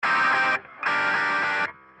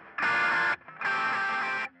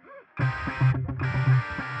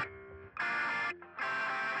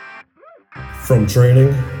From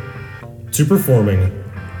training to performing,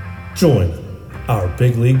 join our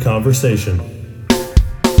big league conversation.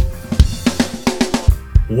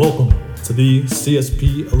 Welcome to the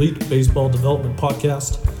CSP Elite Baseball Development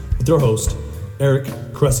Podcast with your host, Eric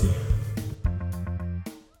Cressy.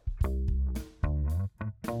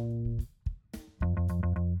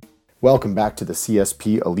 Welcome back to the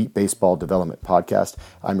CSP Elite Baseball Development Podcast.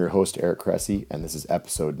 I'm your host, Eric Cressy, and this is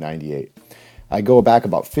episode 98. I go back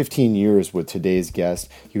about 15 years with today's guest.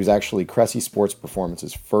 He was actually Cressy Sports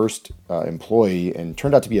Performance's first employee and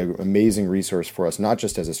turned out to be an amazing resource for us, not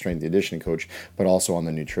just as a strength and conditioning coach, but also on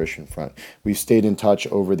the nutrition front. We've stayed in touch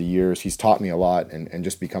over the years. He's taught me a lot and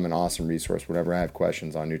just become an awesome resource whenever I have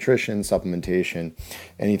questions on nutrition, supplementation,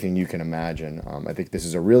 anything you can imagine. I think this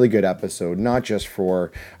is a really good episode, not just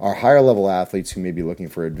for our higher level athletes who may be looking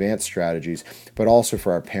for advanced strategies, but also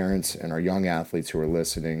for our parents and our young athletes who are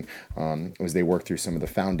listening as they work through some of the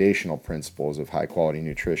foundational principles of high quality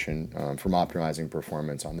nutrition from optimizing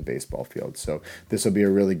performance on the baseball field. So this will be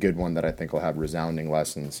a really good one that I think will have resounding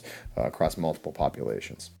lessons across multiple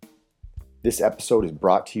populations. This episode is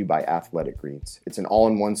brought to you by Athletic Greens. It's an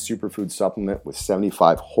all-in-one superfood supplement with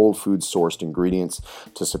 75 whole food sourced ingredients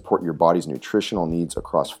to support your body's nutritional needs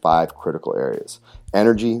across 5 critical areas: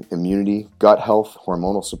 energy, immunity, gut health,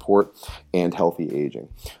 hormonal support, and healthy aging.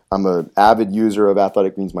 I'm an avid user of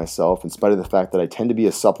Athletic Greens myself, in spite of the fact that I tend to be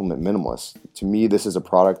a supplement minimalist. To me, this is a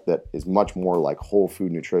product that is much more like whole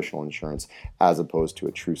food nutritional insurance as opposed to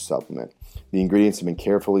a true supplement. The ingredients have been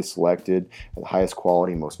carefully selected at the highest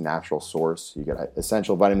quality, most natural source. You get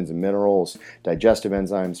essential vitamins and minerals, digestive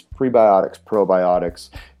enzymes, prebiotics, probiotics,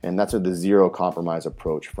 and that's the zero compromise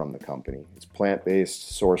approach from the company. It's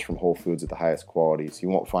plant-based, sourced from whole foods at the highest quality, so you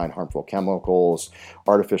won't find harmful chemicals,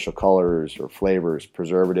 artificial colors or flavors,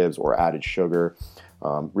 preservatives, or added sugar.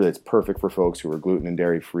 Really, it's perfect for folks who are gluten and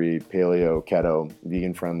dairy-free, paleo, keto,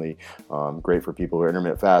 vegan-friendly, great for people who are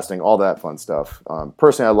intermittent fasting, all that fun stuff.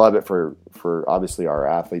 Personally, I love it for obviously our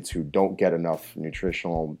athletes who don't get enough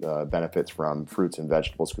nutritional benefits from fruits and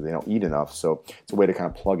vegetables because they don't eat enough. So it's a way to kind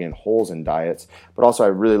of plug in holes in diets. But also, I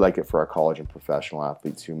really like it for our college and professional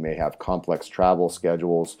athletes who may have complex travel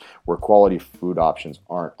schedules where quality food options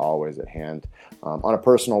aren't always at hand. On a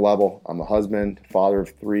personal level, I'm a husband, father of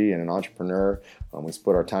 3, and an entrepreneur. We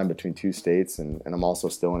split our time between 2 states, and I'm also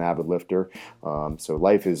still an avid lifter. So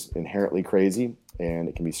life is inherently crazy, and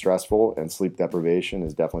it can be stressful, and sleep deprivation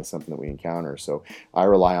is definitely something that we encounter. So I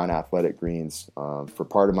rely on Athletic Greens for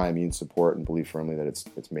part of my immune support and believe firmly that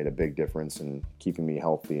it's made a big difference in keeping me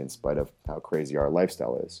healthy in spite of how crazy our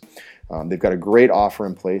lifestyle is. They've got a great offer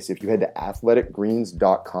in place. If you head to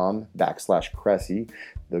athleticgreens.com/Cressy,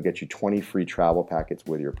 they'll get you 20 free travel packets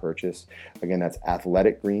with your purchase. Again, that's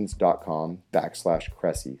athleticgreens.com/Cressy,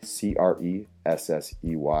 CRESSEY, and you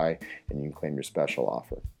can claim your special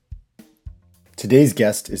offer. Today's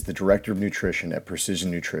guest is the Director of Nutrition at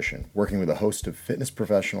Precision Nutrition, working with a host of fitness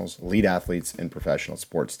professionals, elite athletes, and professional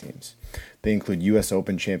sports teams. They include U.S.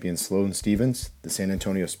 Open champion Sloane Stephens, the San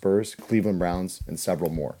Antonio Spurs, Cleveland Browns, and several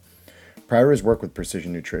more. Prior to his work with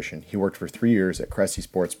Precision Nutrition, he worked for 3 years at Cressy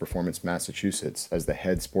Sports Performance, Massachusetts as the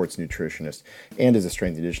head sports nutritionist and as a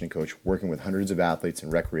strength and conditioning coach, working with hundreds of athletes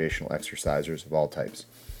and recreational exercisers of all types.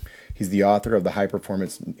 He's the author of the High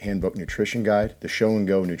Performance Handbook Nutrition Guide, the Show and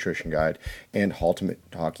Go Nutrition Guide, and Ultimate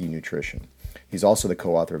Hockey Nutrition. He's also the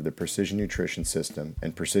co-author of the Precision Nutrition System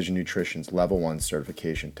and Precision Nutrition's Level 1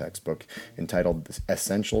 certification textbook entitled The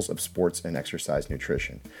Essentials of Sports and Exercise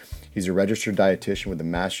Nutrition. He's a registered dietitian with a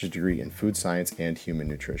master's degree in food science and human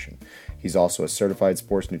nutrition. He's also a certified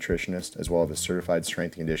sports nutritionist as well as a certified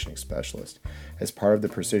strength and conditioning specialist. As part of the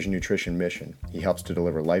Precision Nutrition mission, he helps to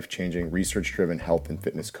deliver life-changing, research-driven health and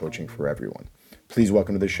fitness coaching for everyone. Please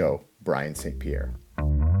welcome to the show, Brian St. Pierre.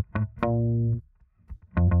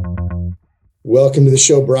 Welcome to the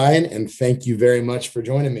show, Brian, and thank you very much for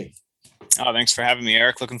joining me. Oh, thanks for having me,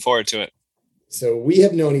 Eric. Looking forward to it. So we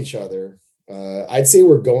have known each other. I'd say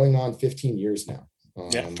we're going on 15 years now.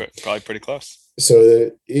 Probably pretty close.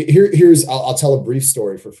 So here's I'll tell a brief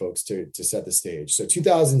story for folks to set the stage. So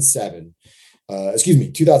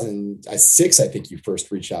 2006, I think you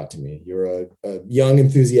first reached out to me. You're a young,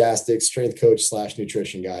 enthusiastic strength coach /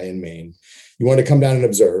 nutrition guy in Maine. You wanted to come down and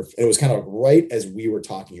observe. And it was kind of right as we were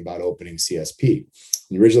talking about opening CSP.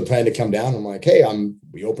 You originally planned to come down. I'm like, hey, I'm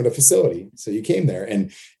we opened a facility. So you came there,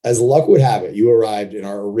 and as luck would have it, you arrived in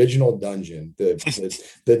our original dungeon,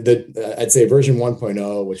 I'd say version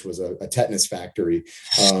 1.0, which was a tetanus factory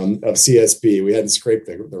of CSP. We hadn't scraped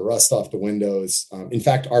the rust off the windows. In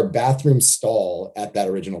fact, our bathroom stall at that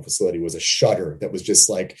original facility was a shutter that was just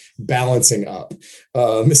like balancing up.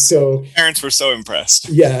 So parents were so impressed.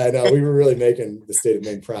 Yeah, no, we were really making the state of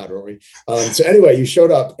Maine proud, weren't we? So anyway, you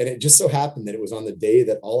showed up, and it just so happened that it was on the day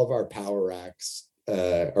that all of our power racks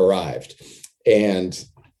arrived. And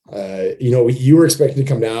you were expecting to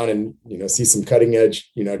come down and see some cutting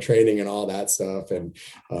edge training and all that stuff, and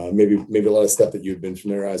maybe a lot of stuff that you'd been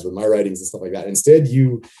familiarized with, my writings and stuff like that. Instead,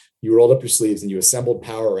 you rolled up your sleeves and you assembled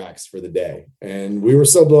power racks for the day, and we were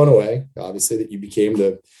so blown away, obviously, that you became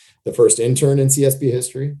the first intern in CSP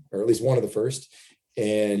history, or at least one of the first.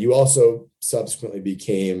 And you also subsequently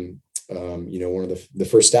became one of the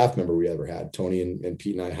first staff member we ever had. Tony and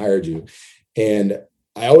Pete and I hired you. And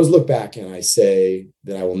I always look back and I say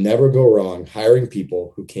that I will never go wrong hiring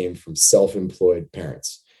people who came from self-employed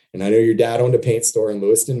parents. And I know your dad owned a paint store in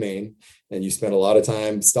Lewiston, Maine, and you spent a lot of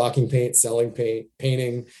time stocking paint, selling paint,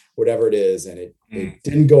 painting, whatever it is. And it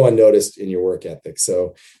didn't go unnoticed in your work ethic.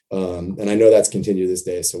 So, and I know that's continued this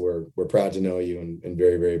day. So we're proud to know you, and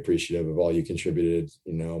very, very appreciative of all you contributed,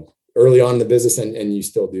 early on in the business, and you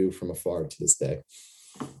still do from afar to this day.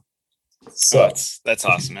 So that's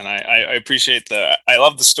awesome. And I appreciate I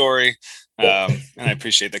love the story. And I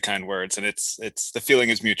appreciate the kind words, and it's the feeling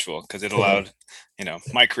is mutual, because it allowed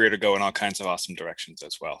my career to go in all kinds of awesome directions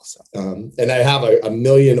as well. So and I have a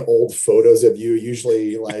million old photos of you,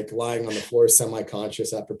 usually like lying on the floor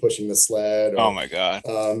semi-conscious after pushing the sled, or, oh my god,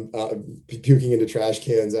 puking into trash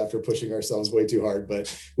cans after pushing ourselves way too hard.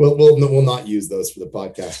 But we'll not use those for the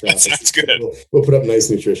podcast. That's good. We'll put up nice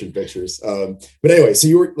nutrition pictures. But anyway, so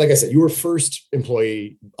you were, like I said, you were first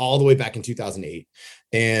employee all the way back in 2008.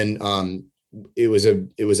 And it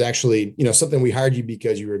was actually, something we hired you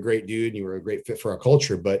because you were a great dude and you were a great fit for our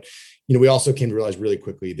culture. But, we also came to realize really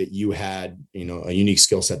quickly that you had, a unique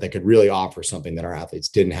skill set that could really offer something that our athletes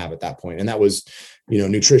didn't have at that point. And that was,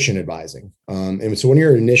 nutrition advising. And so one of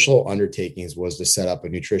your initial undertakings was to set up a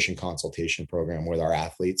nutrition consultation program with our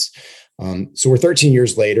athletes. So we're 13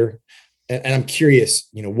 years later, and I'm curious,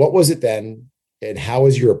 what was it then? And how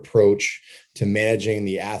is your approach to managing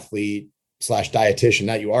the athlete / dietitian,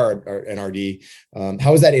 that you are an RD?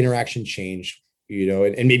 How has that interaction changed,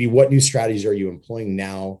 and maybe what new strategies are you employing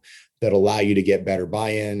now that allow you to get better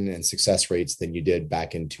buy-in and success rates than you did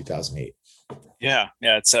back in 2008? Yeah.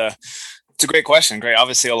 It's a great question. Great.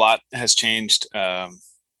 Obviously a lot has changed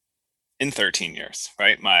in 13 years,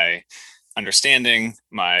 right? My understanding,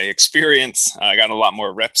 my experience, I got a lot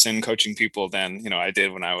more reps in coaching people than, I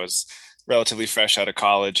did when I was relatively fresh out of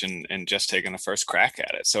college and just taking the first crack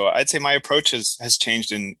at it. So I'd say my approach has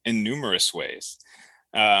changed in numerous ways.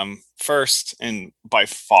 First, and by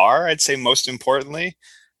far, I'd say most importantly,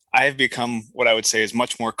 I have become what I would say is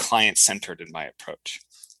much more client-centered in my approach.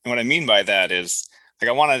 And what I mean by that is,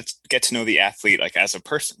 I want to get to know the athlete as a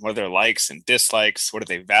person. What are their likes and dislikes? What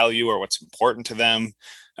do they value, or what's important to them?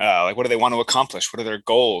 What do they want to accomplish? What are their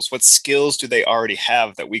goals? What skills do they already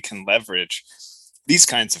have that we can leverage? These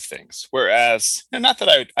kinds of things. Whereas, not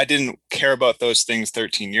that I didn't care about those things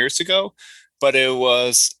 13 years ago, but it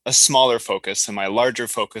was a smaller focus, and my larger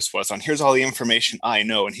focus was on, here's all the information I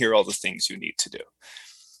know, and here are all the things you need to do.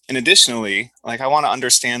 And additionally, I want to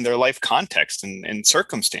understand their life context and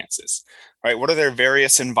circumstances, right? What are their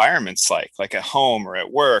various environments like at home or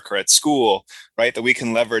at work or at school, right? That we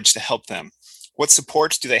can leverage to help them. What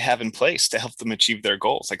supports do they have in place to help them achieve their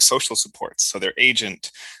goals, like social supports? So their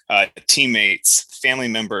agent, teammates, family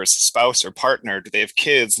members, spouse or partner, do they have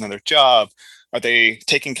kids, another job? Are they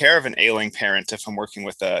taking care of an ailing parent if I'm working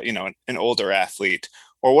with an older athlete?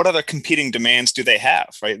 Or what other competing demands do they have,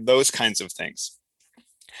 right? Those kinds of things.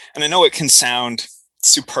 And I know it can sound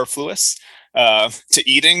superfluous to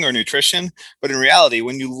eating or nutrition, but in reality,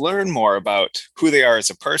 when you learn more about who they are as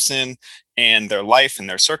a person and their life and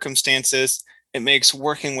their circumstances, it makes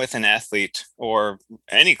working with an athlete, or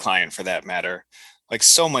any client for that matter,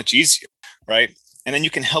 so much easier, right? And then you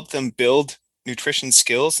can help them build nutrition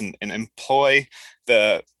skills and employ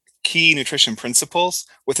the key nutrition principles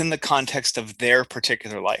within the context of their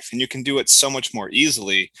particular life. And you can do it so much more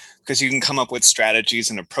easily because you can come up with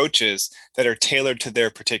strategies and approaches that are tailored to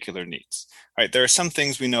their particular needs, right? There are some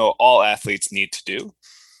things we know all athletes need to do,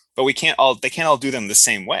 but they can't all do them the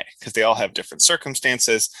same way because they all have different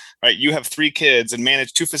circumstances, right? You have 3 kids and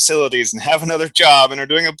manage 2 facilities and have another job and are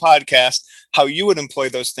doing a podcast. How you would employ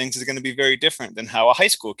those things is going to be very different than how a high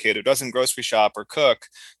school kid who doesn't grocery shop or cook,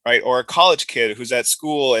 right? Or a college kid who's at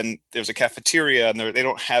school and there's a cafeteria and they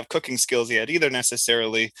don't have cooking skills yet either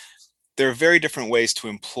necessarily. There are very different ways to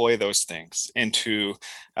employ those things and to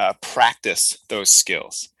practice those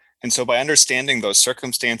skills. And so by understanding those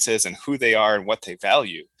circumstances and who they are and what they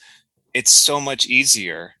value, it's so much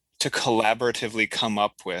easier to collaboratively come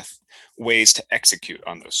up with ways to execute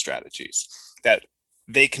on those strategies that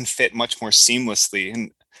they can fit much more seamlessly.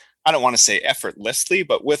 And I don't want to say effortlessly,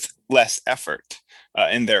 but with less effort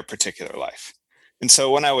in their particular life. And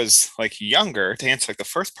so when I was like younger, to answer like the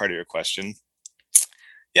first part of your question,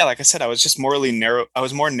 yeah, like I said, I was just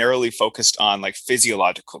more narrowly focused on like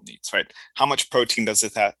physiological needs, right? How much protein does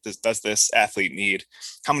this athlete need?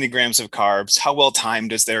 How many grams of carbs? How well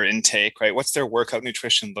timed is their intake, right? What's their workout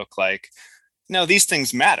nutrition look like? No, these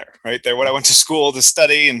things matter, right? They're what I went to school to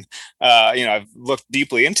study, and I've looked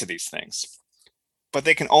deeply into these things. But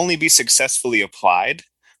they can only be successfully applied,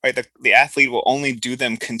 right? The athlete will only do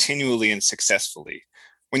them continually and successfully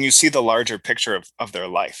when you see the larger picture of their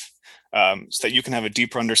life. So that you can have a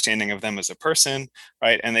deeper understanding of them as a person,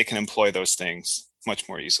 right? And they can employ those things much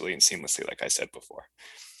more easily and seamlessly, like I said before.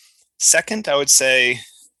 Second, I'd say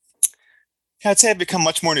I've become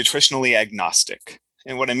much more nutritionally agnostic.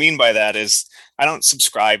 And what I mean by that is I don't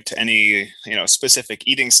subscribe to any, specific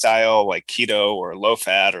eating style like keto or low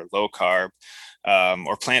fat or low carb,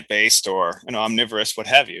 or plant-based or, omnivorous, what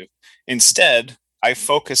have you. Instead, I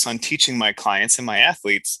focus on teaching my clients and my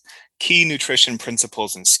athletes key nutrition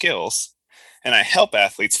principles and skills, and I help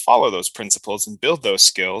athletes follow those principles and build those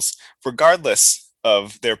skills regardless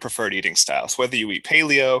of their preferred eating styles. Whether you eat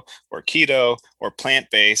paleo or keto or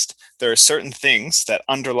plant-based, there are certain things that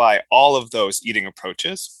underlie all of those eating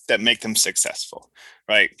approaches that make them successful,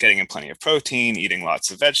 right? Getting in plenty of protein, eating lots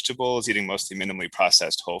of vegetables, eating mostly minimally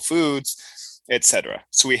processed whole foods, etc.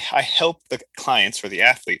 So I help the clients or the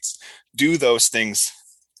athletes do those things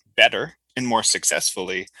better and more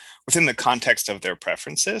successfully within the context of their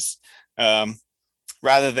preferences,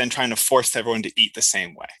 rather than trying to force everyone to eat the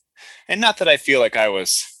same way. And not that I feel like I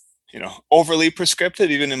was, overly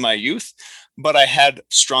prescriptive even in my youth, but I had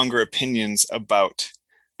stronger opinions about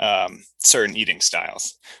certain eating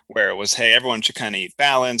styles where it was, hey, everyone should kind of eat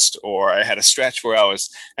balanced, or I had a stretch where I was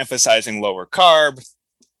emphasizing lower carb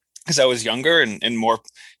because I was younger and more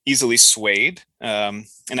easily swayed. And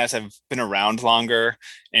as I've been around longer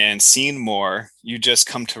and seen more, you just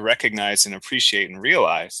come to recognize and appreciate and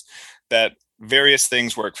realize that various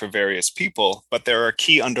things work for various people, but there are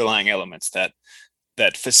key underlying elements that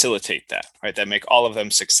facilitate that, right? That make all of them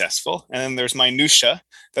successful. And then there's minutia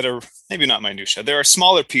that are maybe not minutia. There are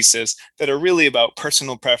smaller pieces that are really about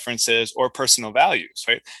personal preferences or personal values,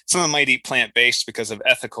 right? Someone might eat plant-based because of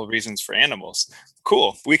ethical reasons for animals.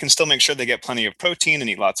 Cool. We can still make sure they get plenty of protein and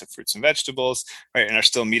eat lots of fruits and vegetables, right? And are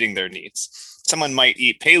still meeting their needs. Someone might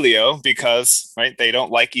eat paleo because, right, they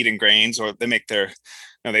don't like eating grains, or they make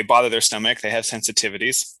they bother their stomach, they have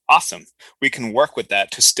sensitivities. Awesome. We can work with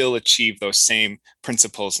that to still achieve those same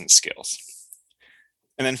principles and skills.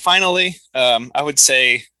 And then finally, I would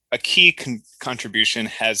say a key contribution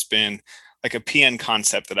has been like a PN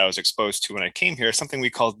concept that I was exposed to when I came here, something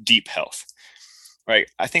we call deep health, right?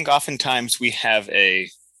 I think oftentimes we have a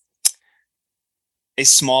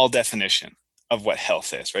small definition of what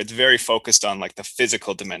health is, right? It's very focused on like the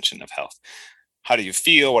physical dimension of health. How do you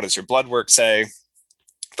feel? What does your blood work say?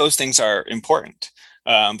 Those things are important,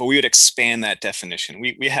 but we would expand that definition.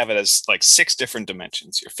 We have it as like 6 different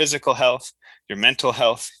dimensions: your physical health, your mental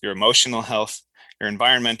health, your emotional health, your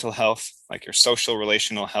environmental health, like your social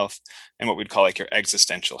relational health, and what we'd call like your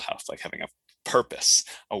existential health, like having a purpose,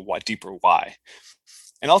 a deeper why.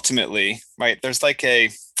 And ultimately, right, there's like a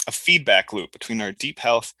feedback loop between our deep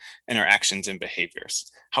health and our actions and behaviors.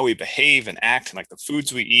 How we behave and act, and like the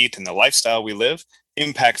foods we eat and the lifestyle we live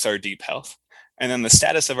impacts our deep health. And then the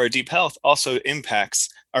status of our deep health also impacts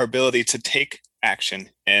our ability to take action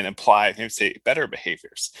and apply, say, better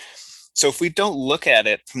behaviors. So if we don't look at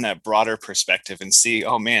it from that broader perspective and see,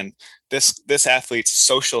 oh man, this athlete's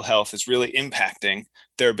social health is really impacting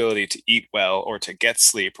their ability to eat well or to get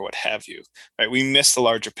sleep or what have you, right? We miss the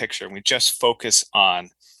larger picture and we just focus on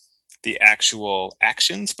the actual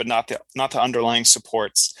actions, but not the underlying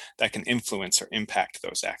supports that can influence or impact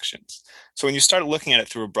those actions. So when you start looking at it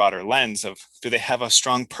through a broader lens of, do they have a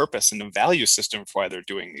strong purpose and a value system for why they're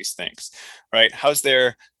doing these things, right? How's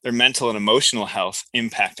their mental and emotional health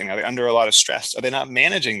impacting? Are they under a lot of stress? Are they not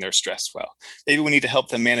managing their stress well? Maybe we need to help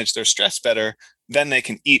them manage their stress better, then they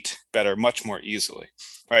can eat better much more easily,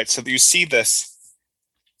 right? So you see this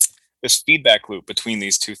feedback loop between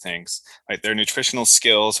these two things, right? Their nutritional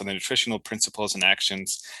skills and their nutritional principles and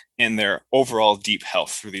actions and their overall deep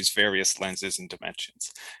health through these various lenses and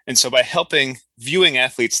dimensions. And so by viewing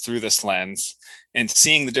athletes through this lens and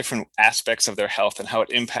seeing the different aspects of their health and how it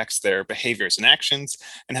impacts their behaviors and actions,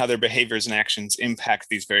 and how their behaviors and actions impact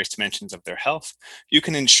these various dimensions of their health, you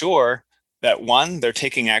can ensure that one, they're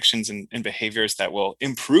taking actions and behaviors that will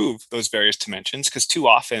improve those various dimensions. Because too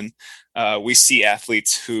often we see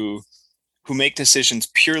athletes who make decisions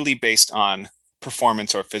purely based on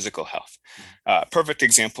performance or physical health. Perfect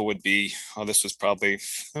example would be, this was probably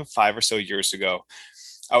 5 or so years ago.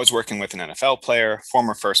 I was working with an NFL player,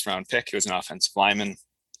 former first-round pick. He was an offensive lineman,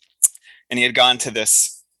 and he had gone to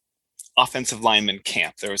this offensive lineman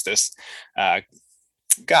camp. There was this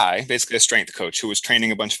guy, basically a strength coach, who was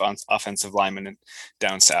training a bunch of offensive linemen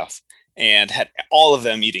down south, and had all of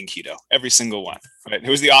them eating keto, every single one. Right? It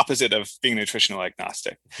was the opposite of being nutritional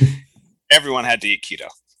agnostic. Everyone had to eat keto.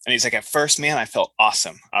 And he's like, at first, man, I felt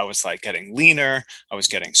awesome. I was like getting leaner. I was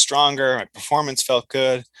getting stronger. My performance felt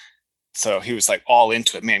good. So he was like all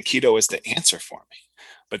into it. Man, keto is the answer for me.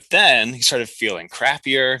 But then he started feeling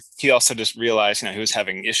crappier. He also just realized, he was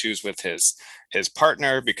having issues with his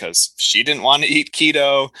partner because she didn't want to eat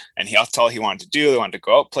keto. And that's all he wanted to do. They wanted to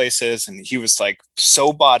go out places. And he was like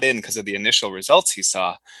so bought in because of the initial results he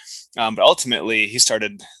saw. But ultimately, he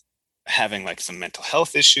started having like some mental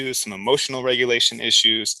health issues, some emotional regulation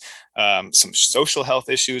issues, some social health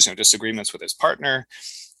issues, disagreements with his partner,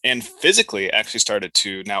 and physically actually started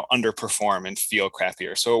to now underperform and feel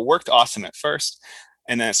crappier. So it worked awesome at first,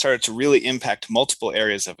 and then it started to really impact multiple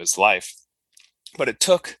areas of his life. But it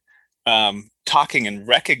took talking and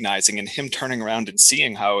recognizing and him turning around and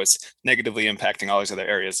seeing how it's negatively impacting all these other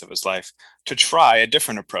areas of his life to try a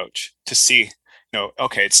different approach to see,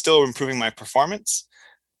 okay, it's still improving my performance,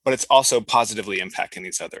 but it's also positively impacting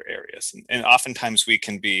these other areas. And oftentimes we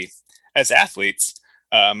can be, as athletes,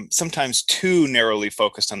 sometimes too narrowly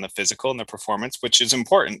focused on the physical and the performance, which is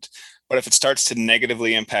important. But if it starts to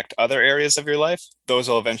negatively impact other areas of your life, those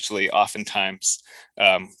will eventually oftentimes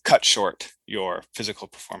cut short your physical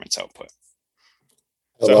performance output.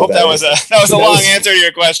 So I hope that was a long answer to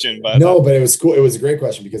your question. But no, but it was cool. It was a great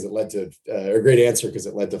question because it led to a great answer because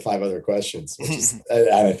it led to 5 other questions. Which is,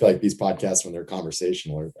 and I feel like these podcasts, when they're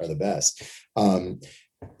conversational, are the best.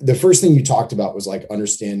 The first thing you talked about was like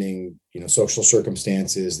understanding, social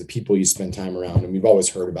circumstances, the people you spend time around. And we've always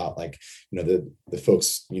heard about like, the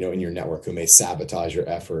folks, in your network who may sabotage your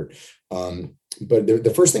effort. But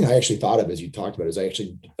the first thing I actually thought of as you talked about is I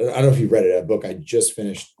don't know if you read it, a book I just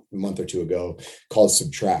finished a month or two ago called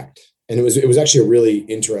Subtract. And it was actually a really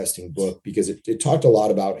interesting book because it talked a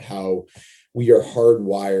lot about how we are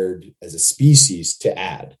hardwired as a species to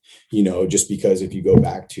add, just because if you go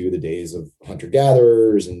back to the days of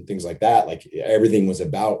hunter-gatherers and things like that, like everything was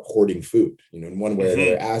about hoarding food, in one way or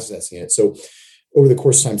another, accessing it. So over the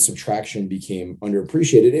course of time, subtraction became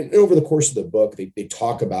underappreciated. And over the course of the book, they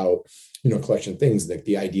talk about, a collection of things like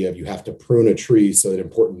the idea of you have to prune a tree so that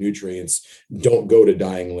important nutrients don't go to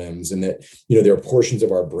dying limbs. And that, there are portions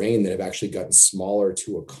of our brain that have actually gotten smaller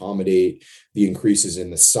to accommodate the increases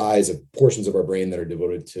in the size of portions of our brain that are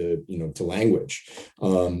devoted to, to language.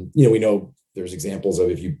 We know there's examples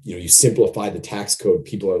of if you simplify the tax code,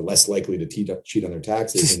 people are less likely to cheat on their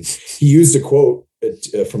taxes. And he used a quote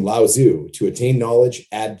from Lao Tzu: to attain knowledge,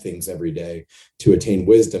 add things every day; to attain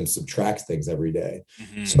wisdom, subtract things every day.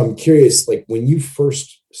 Mm-hmm. So I'm curious, like when you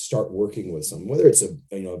first start working with someone, whether it's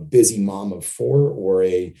a busy mom of 4 or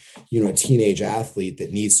a teenage athlete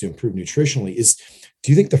that needs to improve nutritionally,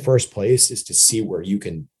 do you think the first place is to see where you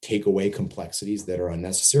can take away complexities that are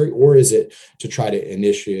unnecessary, or is it to try to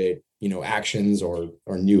initiate actions or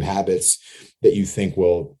new habits that you think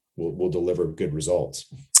will deliver good results?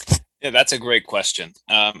 Yeah, that's a great question.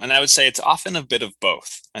 And I would say it's often a bit of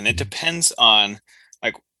both. And it depends on,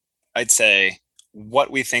 like, I'd say what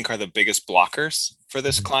we think are the biggest blockers for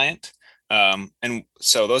this client. And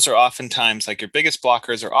so those are oftentimes like your biggest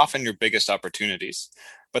blockers are often your biggest opportunities,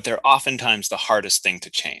 but they're oftentimes the hardest thing to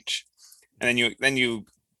change. And then you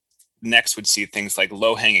next would see things like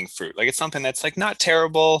low hanging fruit. Like it's something that's like not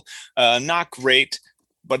terrible, not great,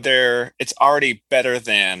 but it's already better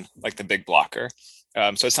than like the big blocker.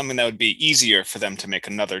 So it's something that would be easier for them to make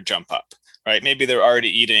another jump up, right? Maybe they're already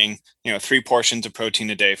eating, 3 portions of protein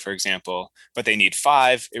a day, for example, but they need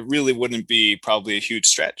 5. It really wouldn't be probably a huge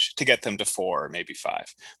stretch to get them to 4 or maybe 5,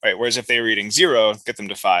 right? Whereas if they were eating 0, get them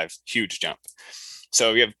to 5, huge jump.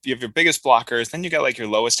 So you have your biggest blockers, then you got like your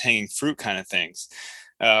lowest hanging fruit kind of things.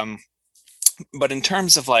 But in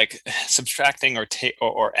terms of like subtracting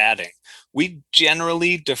or adding, we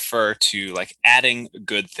generally defer to like adding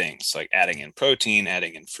good things, like adding in protein,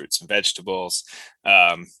 adding in fruits and vegetables.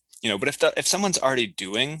 But if someone's already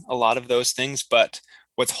doing a lot of those things, but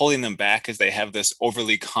what's holding them back is they have this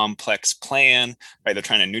overly complex plan, right? They're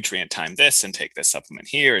trying to nutrient time this and take this supplement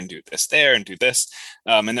here and do this there and do this.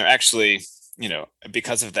 And they're actually,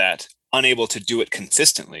 because of that, unable to do it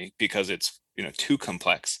consistently because it's, too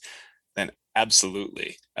complex, then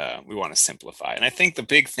absolutely we want to simplify. And I think the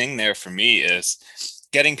big thing there for me is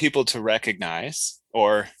getting people to recognize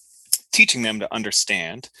or teaching them to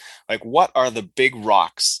understand, like, what are the big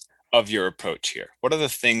rocks of your approach here? What are the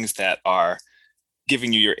things that are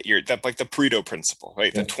giving you your that, like the Pareto principle,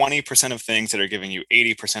 right? Yeah. The 20% of things that are giving you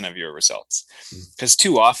 80% of your results. Because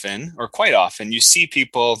too often, or quite often, you see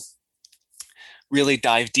people really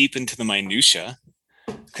dive deep into the minutia,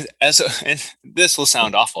 and this will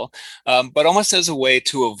sound awful, but almost as a way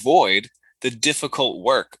to avoid the difficult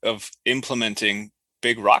work of implementing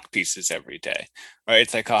big rock pieces every day, right?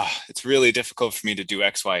 It's like, it's really difficult for me to do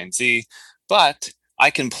X, Y, and Z, but I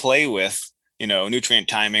can play with, nutrient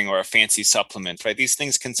timing or a fancy supplement, right? These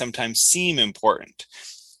things can sometimes seem important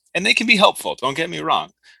and they can be helpful. Don't get me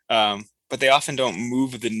wrong. But they often don't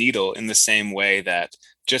move the needle in the same way that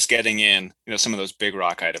just getting in, some of those big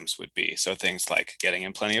rock items would be. So things like getting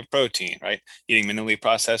in plenty of protein, right? Eating minimally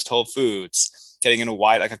processed whole foods, getting in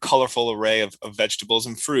a colorful array of vegetables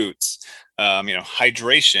and fruits,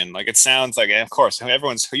 hydration. Like, it sounds like, of course,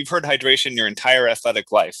 you've heard hydration your entire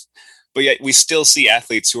athletic life, but yet we still see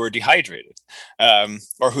athletes who are dehydrated,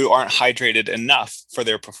 or who aren't hydrated enough for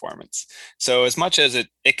their performance. So as much as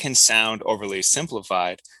it can sound overly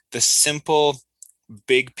simplified, the simple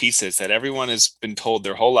big pieces that everyone has been told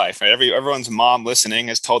their whole life, right? Everyone's mom listening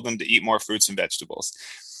has told them to eat more fruits and vegetables,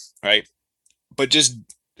 right? But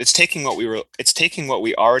it's taking what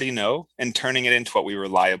we already know and turning it into what we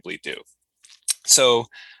reliably do. So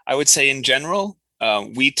I would say in general,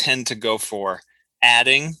 we tend to go for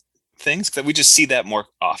adding things, that we just see that more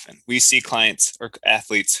often. We see clients or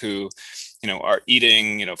athletes who, are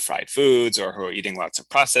eating, fried foods, or who are eating lots of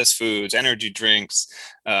processed foods, energy drinks.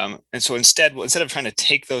 And so instead of trying to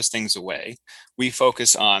take those things away, we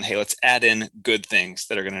focus on, hey, let's add in good things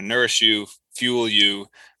that are going to nourish you, fuel you,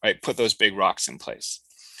 right? Put those big rocks in place.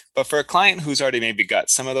 But for a client who's already maybe got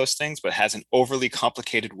some of those things, but has an overly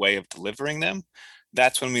complicated way of delivering them,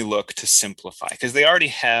 that's when we look to simplify, because they already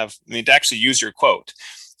have, to actually use your quote,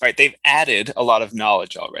 right? They've added a lot of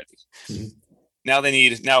knowledge already. Mm-hmm.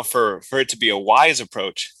 Now for it to be a wise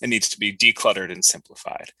approach, it needs to be decluttered and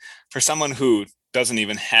simplified. For someone who doesn't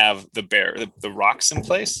even have the rocks in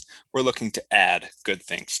place, we're looking to add good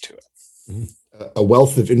things to it. Mm-hmm. A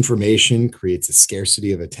wealth of information creates a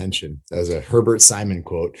scarcity of attention. That was a Herbert Simon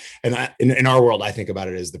quote. And in our world, I think about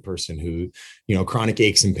it as the person who, chronic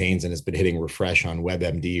aches and pains and has been hitting refresh on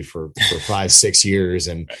WebMD for 5-6 years.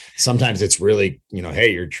 And sometimes it's really,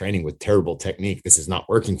 hey, you're training with terrible technique. This is not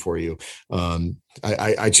working for you.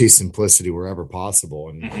 I chase simplicity wherever possible.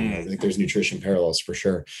 And I think there's nutrition parallels for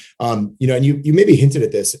sure. And you maybe hinted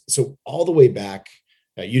at this. So all the way back,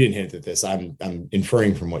 you didn't hint at this. I'm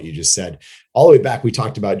inferring from what you just said. All the way back, we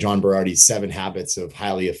talked about John Berardi's 7 habits of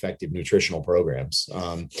highly effective nutritional programs.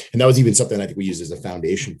 And that was even something I think we used as a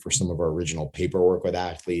foundation for some of our original paperwork with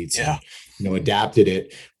athletes. Yeah. And, adapted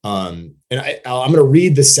it. And I'm going to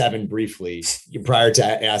read the 7 briefly prior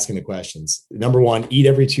to asking the questions. Number 1, eat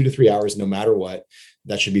every 2 to 3 hours, no matter what.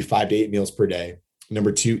 That should be 5 to 8 meals per day.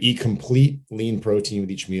 Number 2, eat complete lean protein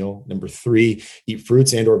with each meal. Number 3, eat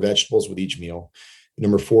fruits and or vegetables with each meal.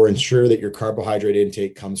 Number 4, ensure that your carbohydrate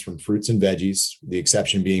intake comes from fruits and veggies, the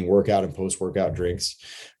exception being workout and post-workout drinks.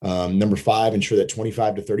 Number 5, ensure that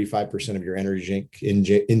 25 to 35% of your energy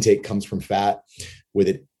intake comes from fat, with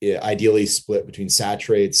it ideally split between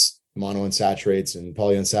saturates, monounsaturates, and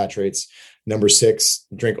polyunsaturates. Number 6,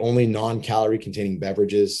 drink only non-calorie containing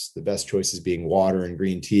beverages, the best choices being water and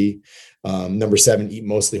green tea. Number 7, eat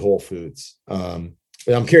mostly whole foods. And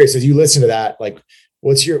I'm curious, as you listen to that, like,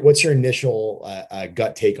 what's your initial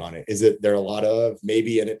gut take on it? Is it there are a lot of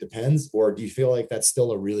maybe, and it depends, or do you feel like that's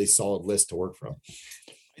still a really solid list to work from?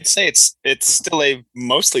 I'd say it's still a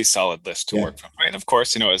mostly solid list to work from, right? Of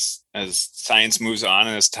course, as science moves on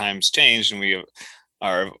and as times change and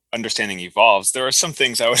our understanding evolves, there are some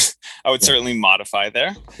things I would certainly modify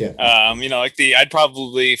there. Yeah. I'd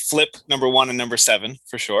probably flip number 1 and number 7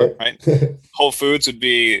 for sure, right? Whole foods would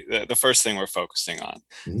be the first thing we're focusing on.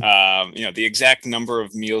 Mm-hmm. The exact number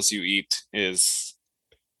of meals you eat is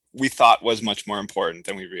we thought was much more important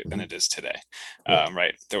than than it is today.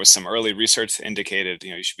 Right. There was some early research that indicated,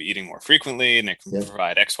 you should be eating more frequently and it can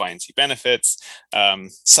provide X, Y, and Z benefits.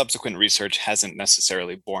 Subsequent research hasn't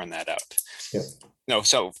necessarily borne that out.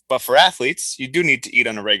 But for athletes, you do need to eat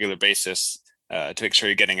on a regular basis to make sure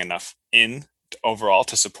you're getting enough in overall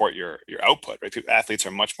to support your output, right? Athletes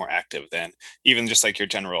are much more active than even just like your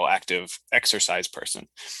general active exercise person.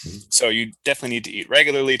 So you definitely need to eat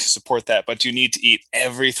regularly to support that, but you need to eat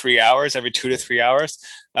every 3 hours, every 2 to 3 hours.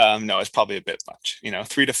 No, it's probably a bit much.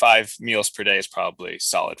 3 to 5 meals per day is probably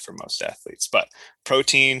solid for most athletes, but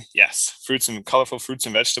protein, yes. Colorful fruits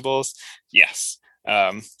and vegetables, yes.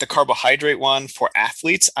 The carbohydrate one for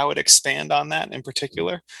athletes, I would expand on that in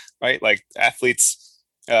particular, right? Like athletes,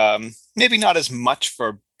 maybe not as much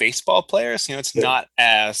for baseball players. It's not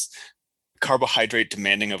as carbohydrate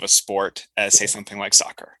demanding of a sport as say something like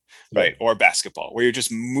soccer, right? Or basketball, where you're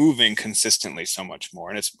just moving consistently so much more.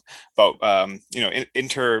 And it's about,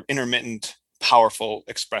 intermittent, powerful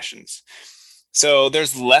expressions. So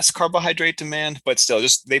there's less carbohydrate demand, but still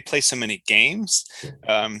just, they play so many games.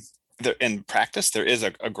 In practice, there is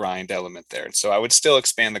a grind element there. And so I would still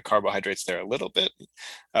expand the carbohydrates there a little bit.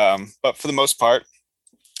 But for the most part,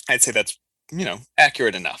 I'd say that's,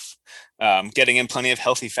 accurate enough. Getting in plenty of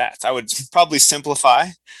healthy fats. I would probably simplify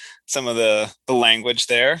some of the language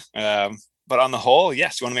there. But on the whole,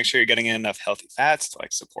 yes, you want to make sure you're getting in enough healthy fats to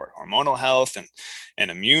like support hormonal health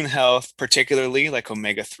and immune health, particularly like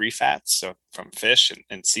omega-3 fats. So from fish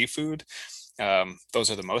and seafood, those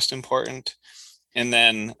are the most important. And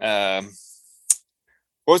then,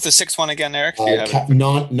 what was the sixth one again, Eric?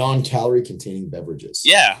 Non-calorie containing beverages.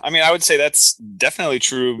 Yeah. I mean, I would say that's definitely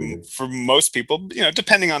true for most people,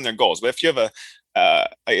 depending on their goals. But if you have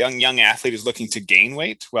a young athlete who's looking to gain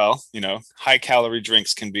weight, well, high calorie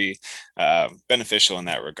drinks can be beneficial in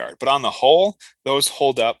that regard. But on the whole, those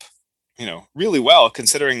hold up, really well,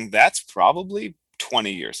 considering that's probably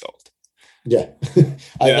 20 years old. Yeah,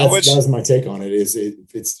 that was my take on it.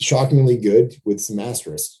 It's shockingly good with some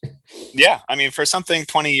asterisks. Yeah, I mean, for something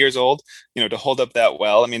 20 years old, to hold up that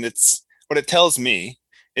well, I mean, it's what it tells me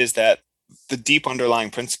is that the deep underlying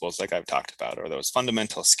principles, like I've talked about, or those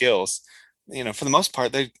fundamental skills, for the most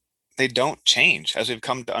part, they don't change as we've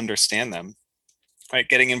come to understand them. Right,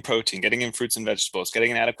 getting in protein, getting in fruits and vegetables, getting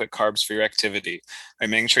in adequate carbs for your activity, right,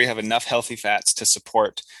 making sure you have enough healthy fats to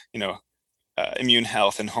support, immune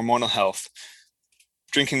health and hormonal health,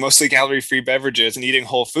 drinking mostly calorie-free beverages and eating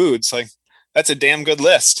whole foods, like that's a damn good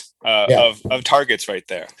list of targets right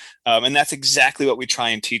there. And that's exactly what we try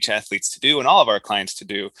and teach athletes to do and all of our clients to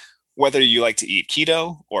do, whether you like to eat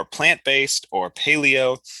keto or plant-based or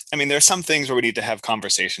paleo. I mean, there's some things where we need to have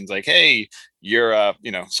conversations like, hey, you're a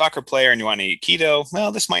soccer player and you want to eat keto.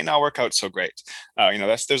 Well, this might not work out so great.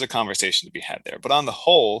 There's a conversation to be had there. But on the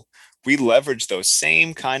whole, we leverage those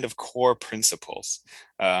same kind of core principles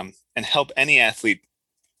and help any athlete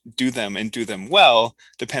do them and do them well,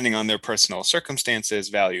 depending on their personal circumstances,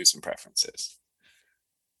 values, and preferences.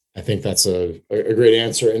 I think that's a great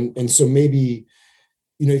answer. And so maybe,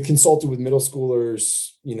 you consulted with middle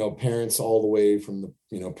schoolers, parents all the way from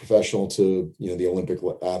the, professional to, the Olympic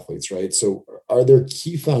athletes, right? So are there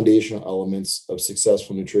key foundational elements of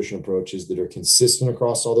successful nutrition approaches that are consistent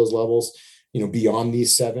across all those levels? Beyond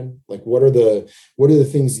these 7, like what are the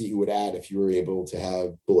things that you would add if you were able to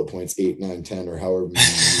have bullet points 8, 9, 10, or however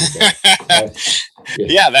many?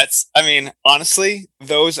 Yeah, honestly,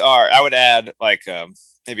 those are, I would add like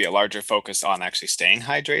maybe a larger focus on actually staying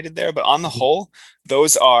hydrated there. But on the whole,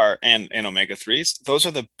 those are, and omega-3s, those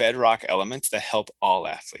are the bedrock elements that help all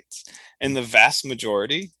athletes. And the vast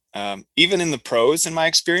majority, even in the pros, in my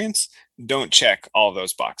experience, don't check all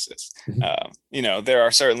those boxes. There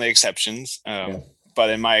are certainly exceptions, but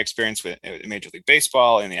in my experience with Major League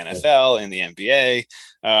Baseball, in the NFL, in the NBA,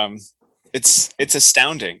 it's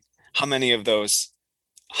astounding how many of those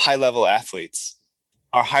high-level athletes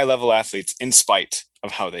are high-level athletes in spite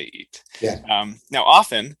of how they eat. Now,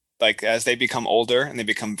 often, like as they become older and they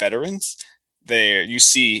become veterans, you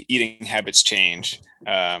see eating habits change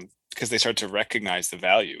because they start to recognize the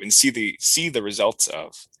value and see the results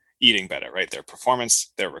of eating better, right? Their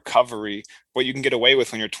performance, their recovery. What you can get away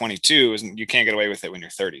with when you're 22 is you can't get away with it when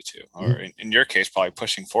you're 32, or in your case, probably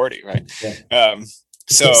pushing 40, right?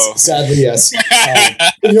 So sadly, yes.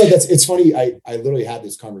 It's funny. I literally had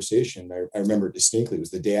this conversation. I remember it distinctly. It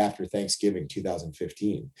was the day after Thanksgiving,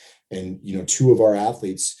 2015. And, 2 of our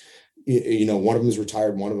athletes, one of them is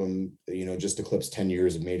retired. One of them, just eclipsed 10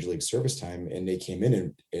 years of major league service time. And they came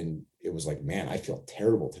in and it was like, man, I feel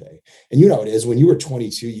terrible today. And it is when you were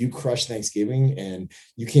 22, you crushed Thanksgiving and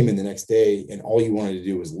you came in the next day and all you wanted to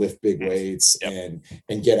do was lift big weights and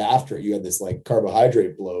get after it. You had this like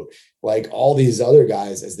carbohydrate bloat, like all these other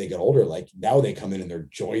guys, as they get older, like now they come in and their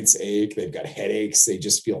joints ache, they've got headaches. They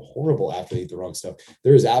just feel horrible after they eat the wrong stuff.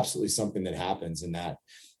 There is absolutely something that happens in that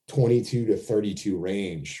 22 to 32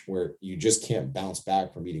 range where you just can't bounce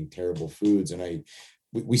back from eating terrible foods. And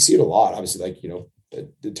we see it a lot, obviously, like,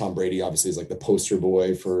 Tom Brady obviously is like the poster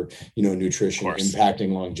boy for, nutrition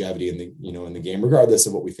impacting longevity in the, in the game, regardless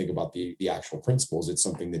of what we think about the actual principles. It's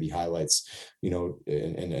something that he highlights,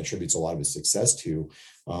 and attributes a lot of his success to.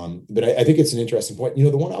 But I think it's an interesting point.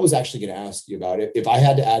 The one I was actually going to ask you about, if I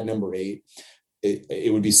had to add number 8,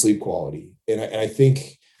 it would be sleep quality. And I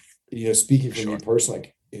think, speaking for me personally,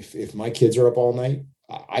 like if my kids are up all night,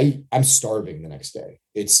 I'm starving the next day.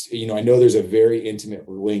 It's, I know there's a very intimate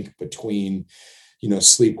link between,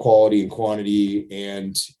 sleep quality and quantity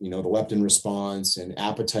and, the leptin response and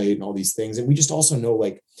appetite and all these things. And we just also know,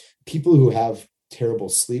 like, people who have terrible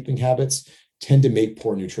sleeping habits tend to make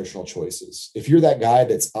poor nutritional choices. If you're that guy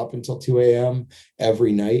that's up until 2 a.m.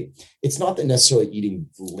 every night, it's not that necessarily eating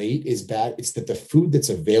late is bad. It's that the food that's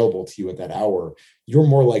available to you at that hour, you're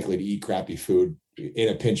more likely to eat crappy food in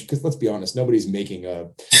a pinch, because let's be honest, nobody's making a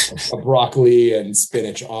broccoli and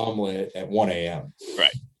spinach omelet at 1 a.m.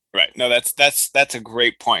 Right. No, that's a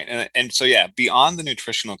great point. And so, yeah, beyond the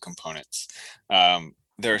nutritional components,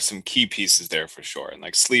 there are some key pieces there for sure. And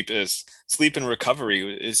like sleep and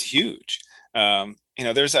recovery is huge. There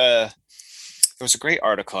was a great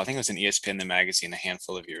article, I think it was in ESPN the magazine a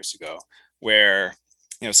handful of years ago, where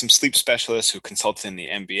some sleep specialists who consulted in the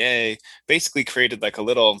NBA basically created like a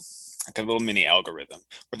little mini algorithm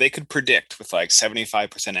where they could predict with like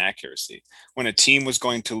 75% accuracy when a team was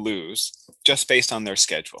going to lose just based on their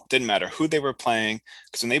schedule. Didn't matter who they were playing,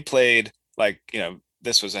 because when they played, like,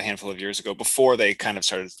 this was a handful of years ago before they kind of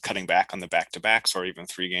started cutting back on the back-to-backs or even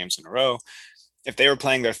 3 games in a row. If they were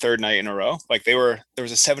playing their third night in a row, like there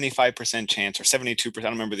was a 75% chance or 72%, I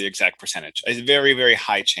don't remember the exact percentage, a very, very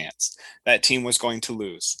high chance that team was going to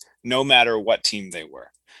lose no matter what team they were.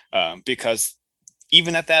 Because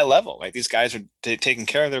even at that level, like these guys are taking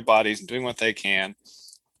care of their bodies and doing what they can.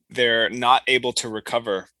 They're not able to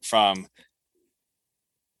recover from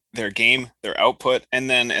their game, their output. And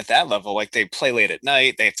then at that level, like they play late at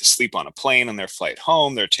night, they have to sleep on a plane on their flight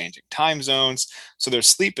home, they're changing time zones. So their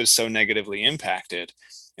sleep is so negatively impacted,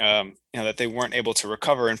 that they weren't able to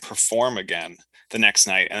recover and perform again the next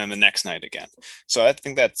night and then the next night again. So I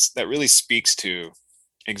think that really speaks to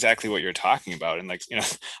exactly what you're talking about. And like,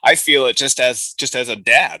 I feel it just as a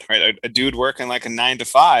dad, right? A dude working like a 9 to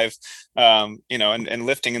 5, and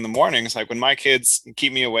lifting in the mornings. Like when my kids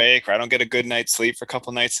keep me awake or I don't get a good night's sleep for a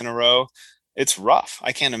couple nights in a row, it's rough.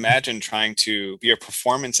 I can't imagine trying to be a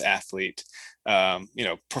performance athlete,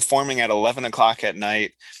 performing at 11 o'clock at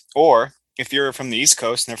night, or if you're from the East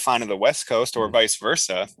Coast and they're flying to the West Coast or vice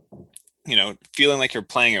versa, feeling like you're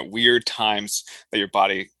playing at weird times that your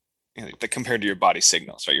body, that compared to your body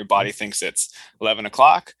signals, right? Your body thinks it's 11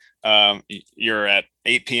 o'clock. You're at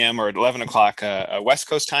 8 p.m. or at 11 o'clock West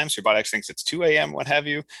Coast time. So your body actually thinks it's 2 a.m., what have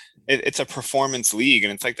you. It's a performance league.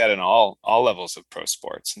 And it's like that in all levels of pro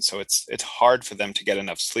sports. And so it's hard for them to get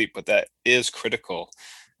enough sleep, but that is critical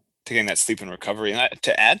to getting that sleep and recovery. And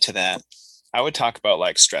to add to that, I would talk about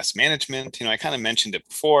like stress management. I kind of mentioned it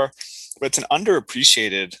before, but it's an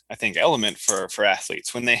underappreciated, I think, element for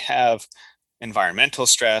athletes when they have environmental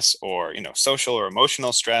stress or social or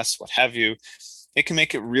emotional stress, what have you. It can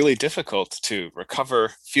make it really difficult to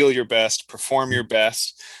recover, feel your best, perform your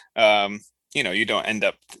best. You don't end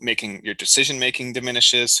up making your decision making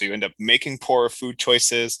diminishes, so you end up making poorer food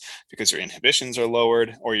choices because your inhibitions are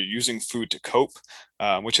lowered, or you're using food to cope,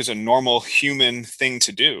 which is a normal human thing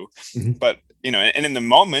to do. Mm-hmm. But and in the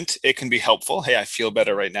moment, it can be helpful. Hey, I feel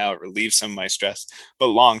better right now. It relieves some of my stress. But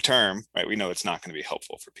long term, right, we know it's not going to be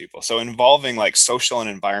helpful for people. So involving like social and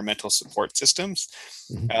environmental support systems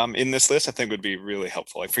in this list, I think would be really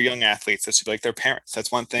helpful. Like for young athletes, this would be like their parents.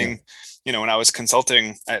 That's one thing. Yeah. When I was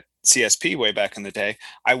consulting at CSP way back in the day,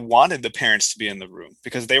 I wanted the parents to be in the room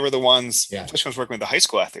because they were the ones, especially when I was working with the high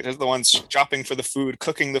school athletes, they're the ones shopping for the food,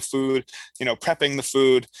 cooking the food, prepping the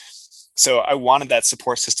food. So I wanted that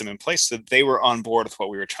support system in place so that they were on board with what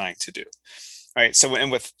we were trying to do. Right. So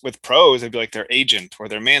and with pros, it'd be like their agent or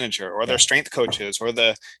their manager or their strength coaches or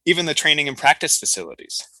even the training and practice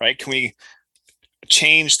facilities. Right. Can we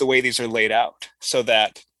change the way these are laid out so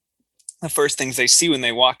that the first things they see when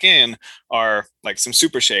they walk in are like some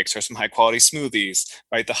super shakes or some high quality smoothies,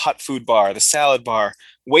 right? The hot food bar, the salad bar.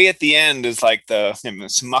 Way at the end is like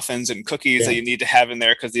some muffins and cookies that you need to have in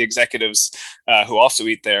there because the executives who also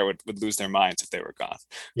eat there would lose their minds if they were gone,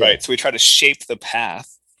 right? So we try to shape the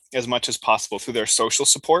path as much as possible through their social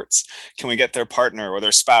supports. Can we get their partner or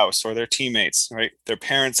their spouse or their teammates, right? Their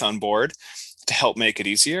parents on board to help make it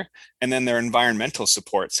easier? And then their environmental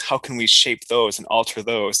supports. How can we shape those and alter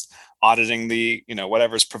those? Auditing the,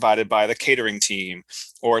 whatever's provided by the catering team,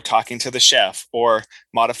 or talking to the chef, or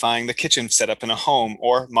modifying the kitchen setup in a home,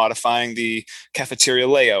 or modifying the cafeteria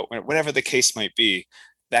layout, whatever the case might be.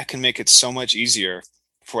 That can make it so much easier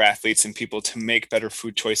for athletes and people to make better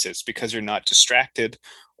food choices because you're not distracted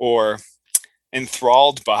or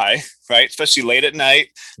enthralled by, right? Especially late at night,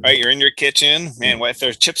 right? You're in your kitchen, man. What if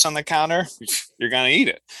there's chips on the counter? You're gonna eat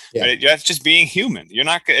it. Right? That's just being human. You're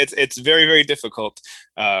not. It's very, very difficult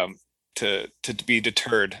to be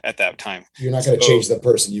deterred at that time. You're not going to change the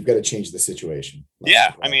person. You've got to change the situation.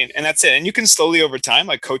 I mean, and that's it. And you can slowly over time,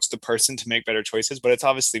 like, coach the person to make better choices, but it's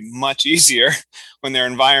obviously much easier when their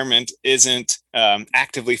environment isn't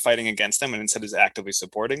actively fighting against them and instead is actively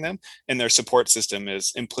supporting them. And their support system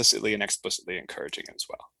is implicitly and explicitly encouraging it as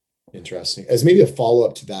well. Interesting. As maybe a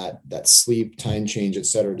follow-up to that sleep, time change, et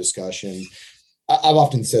cetera discussion, I've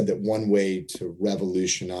often said that one way to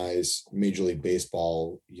revolutionize Major League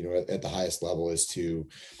Baseball, at the highest level, is to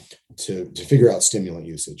figure out stimulant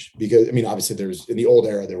usage. Because, I mean, obviously in the old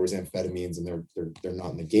era, there was amphetamines and they're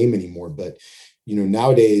not in the game anymore. But,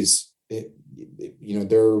 nowadays,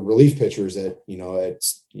 there are relief pitchers at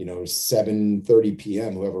 7:30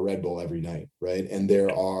 p.m. who have a Red Bull every night, right? And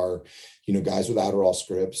there are, guys with Adderall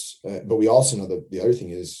scripts. But we also know that the other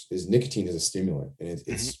thing is nicotine is a stimulant, and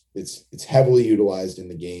it's heavily utilized in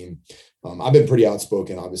the game. I've been pretty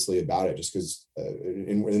outspoken, obviously, about it, just because,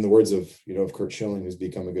 in the words of Curt Schilling, who's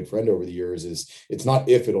become a good friend over the years, is it's not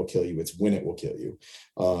if it'll kill you, it's when it will kill you.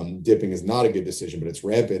 Dipping is not a good decision, but it's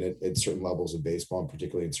rampant at certain levels of baseball, and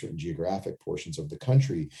particularly in certain geographic portions of the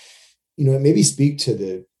country. Maybe speak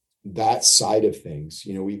to that side of things.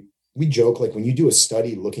 We joke, like, when you do a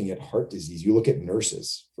study looking at heart disease, you look at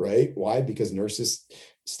nurses, right? Why? Because nurses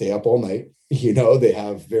stay up all night. They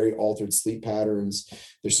have very altered sleep patterns.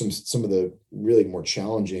 There's some of the really more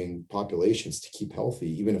challenging populations to keep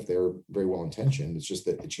healthy, even if they're very well intentioned. It's just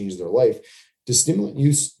that it changes their life. Does stimulant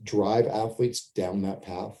use drive athletes down that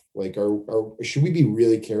path? Like, should we be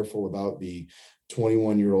really careful about the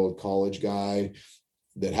 21-year-old college guy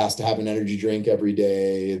that has to have an energy drink every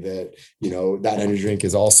day, that that energy drink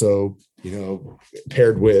is also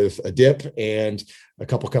paired with a dip and a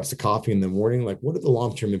couple cups of coffee in the morning? Like, what are the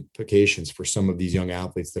long-term implications for some of these young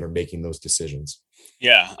athletes that are making those decisions?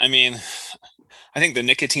 Yeah, I mean, I think the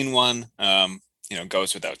nicotine one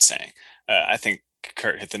goes without saying. I think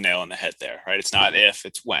Curt hit the nail on the head there, right? It's not if,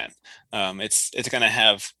 it's when. It's going to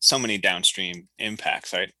have so many downstream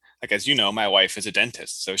impacts, right? Like, as you know, my wife is a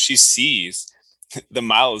dentist, so she sees the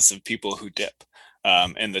mouths of people who dip,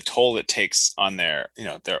 and the toll it takes on their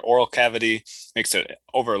oral cavity. Makes it,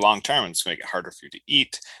 over long term, it's going to make it harder for you to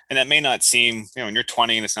eat. And that may not seem, when you're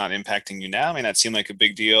 20 and it's not impacting you now, it may not seem like a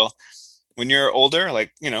big deal. When you're older,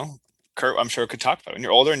 like, Curt, I'm sure, could talk about it. When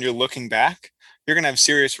you're older and you're looking back, you're going to have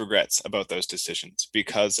serious regrets about those decisions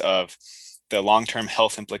because of the long-term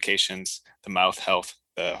health implications, the mouth health,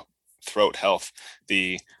 the throat health,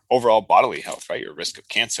 the overall bodily health, right? Your risk of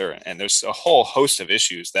cancer. And there's a whole host of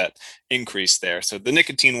issues that increase there. So the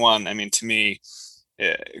nicotine one, I mean, to me,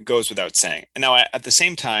 it goes without saying. And now, at the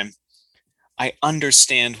same time, I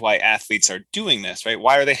understand why athletes are doing this, right?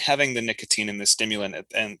 Why are they having the nicotine and the stimulant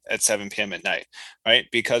at 7 p.m. at night, right?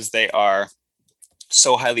 Because they are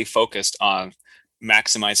so highly focused on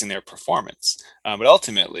maximizing their performance. But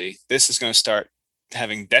ultimately, this is going to start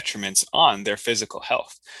having detriments on their physical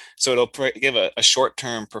health. So it'll give a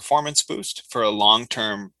short-term performance boost for a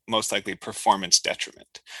long-term, most likely, performance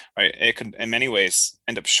detriment, right? It could, in many ways,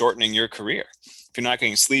 end up shortening your career. If you're not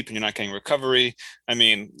getting sleep and you're not getting recovery, I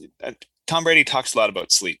mean, Tom Brady talks a lot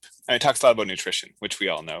about sleep. He talks a lot about nutrition, which we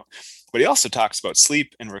all know. But he also talks about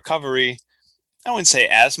sleep and recovery. I wouldn't say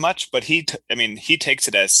as much, but he takes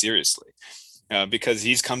it as seriously because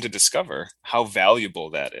he's come to discover how valuable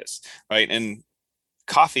that is, right? And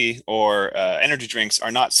coffee or energy drinks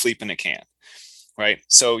are not sleep in a can, right?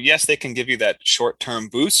 So yes, they can give you that short-term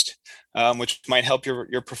boost, which might help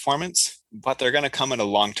your performance, but they're going to come at a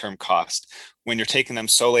long-term cost when you're taking them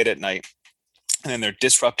so late at night, and then they're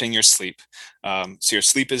disrupting your sleep. So your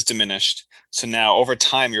sleep is diminished. So now over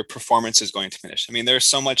time, your performance is going to diminish. I mean, there's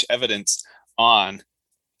so much evidence on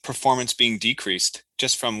performance being decreased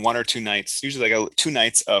just from 1 or 2 nights, usually like 2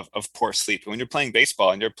 nights of poor sleep. When you're playing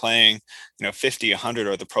baseball and you're playing, 50, 100,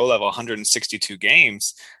 or the pro level 162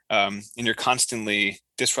 games, and you're constantly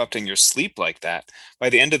disrupting your sleep like that, by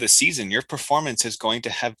the end of the season, your performance is going to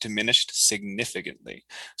have diminished significantly.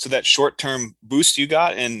 So that short-term boost you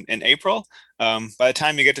got in April, by the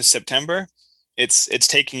time you get to September, it's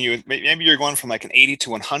taking you, maybe you're going from like an 80 to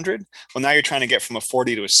 100. Well, now you're trying to get from a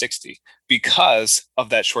 40 to a 60 because of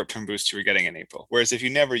that short-term boost you were getting in April. Whereas if you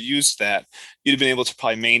never used that, you'd have been able to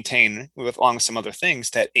probably maintain, with along with some other things,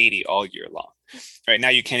 that 80 all year long. Right now,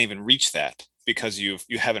 you can't even reach that because you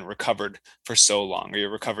haven't recovered for so long, or your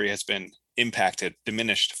recovery has been impacted,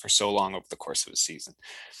 diminished for so long over the course of a season.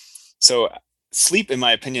 So sleep, in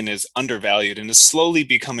my opinion, is undervalued and is slowly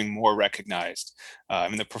becoming more recognized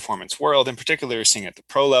in the performance world. In particular, you're seeing at the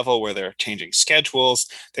pro level where they're changing schedules.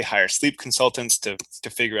 They hire sleep consultants to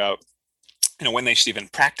figure out, when they should even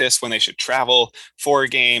practice, when they should travel for a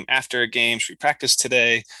game, after a game, should we practice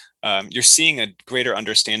today? You're seeing a greater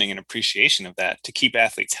understanding and appreciation of that to keep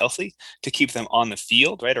athletes healthy, to keep them on the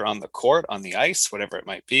field, right, or on the court, on the ice, whatever it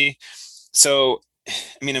might be. So,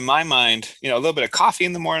 in my mind, a little bit of coffee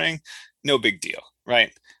in the morning, no big deal,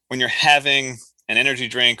 right? When you're having an energy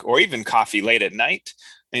drink or even coffee late at night,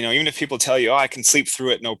 even if people tell you, oh, I can sleep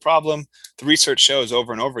through it, no problem, the research shows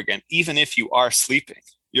over and over again, even if you are sleeping,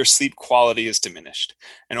 your sleep quality is diminished.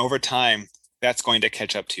 And over time, that's going to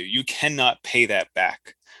catch up to you. You cannot pay that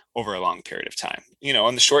back over a long period of time.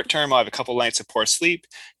 On the short term, I'll have a couple nights of poor sleep.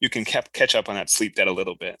 You can catch up on that sleep debt a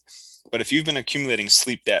little bit. But if you've been accumulating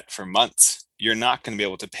sleep debt for months, you're not going to be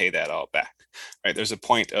able to pay that all back. Right? There's a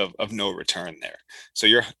point of no return there. So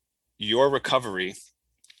your recovery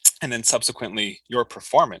and then subsequently your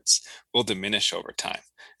performance will diminish over time.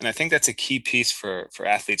 And I think that's a key piece for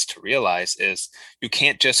athletes to realize is you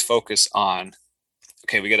can't just focus on,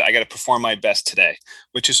 okay, I got to perform my best today,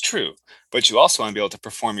 which is true, but you also want to be able to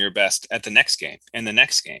perform your best at the next game and the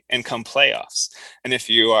next game and come playoffs. And if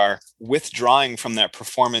you are withdrawing from that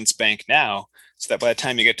performance bank now, so that by the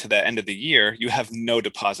time you get to the end of the year, you have no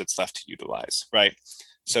deposits left to utilize, right?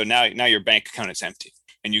 So now your bank account is empty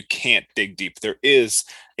and you can't dig deep. There is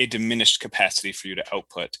a diminished capacity for you to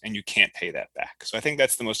output and you can't pay that back. So I think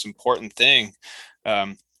that's the most important thing for a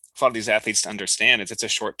lot of these athletes to understand is it's a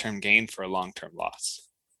short-term gain for a long-term loss.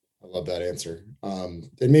 I love that answer. And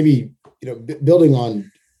maybe, building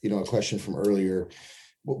on, a question from earlier,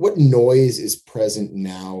 what noise is present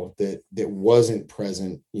now that wasn't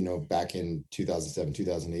present, back in 2007,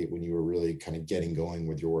 2008, when you were really kind of getting going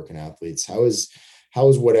with your work in athletes? How is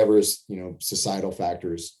whatever's, societal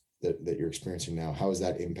factors that you're experiencing now, how has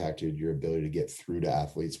that impacted your ability to get through to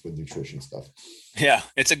athletes with nutrition stuff? Yeah,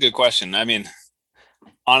 it's a good question.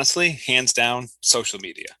 Honestly, hands down, social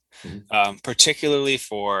media, particularly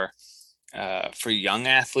for young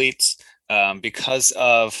athletes, because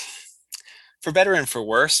of, for better and for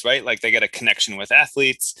worse, right? Like they get a connection with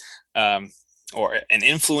athletes and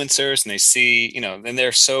influencers, and they see, and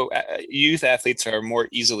they're youth athletes are more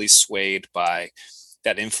easily swayed by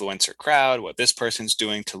that influencer crowd, what this person's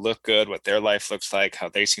doing to look good, what their life looks like, how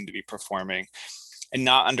they seem to be performing, and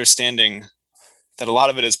not understanding that a lot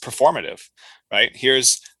of it is performative, right?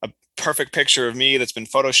 Here's a perfect picture of me that's been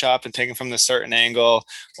photoshopped and taken from this certain angle,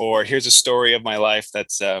 or here's a story of my life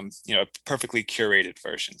that's a perfectly curated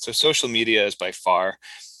version. So social media is by far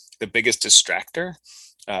the biggest distractor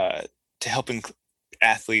to helping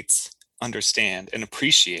athletes understand and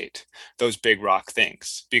appreciate those big rock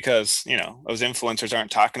things, because those influencers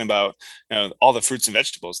aren't talking about all the fruits and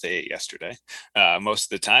vegetables they ate yesterday most of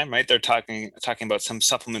the time, right? They're talking about some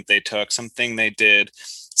supplement they took, something they did,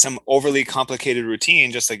 some overly complicated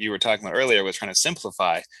routine, just like you were talking about earlier with trying to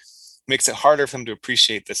simplify. Makes it harder for them to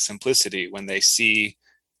appreciate the simplicity when they see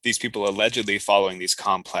these people allegedly following these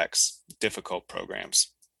complex, difficult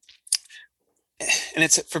programs. And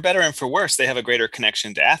it's for better and for worse, they have a greater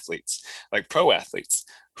connection to athletes, like pro athletes,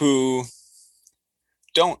 who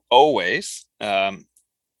don't always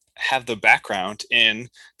have the background in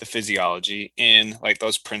the physiology, in like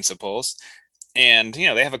those principles. And,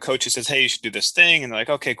 they have a coach who says, hey, you should do this thing. And they're like,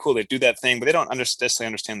 okay, cool. They do that thing, but they don't necessarily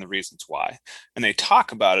understand the reasons why. And they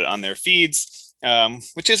talk about it on their feeds,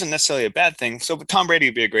 which isn't necessarily a bad thing. So Tom Brady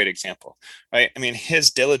would be a great example, right?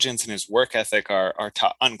 His diligence and his work ethic are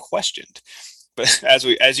unquestioned. But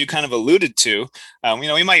as you kind of alluded to,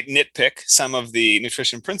 we might nitpick some of the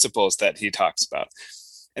nutrition principles that he talks about.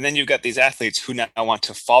 And then you've got these athletes who now want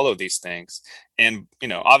to follow these things and,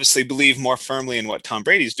 obviously believe more firmly in what Tom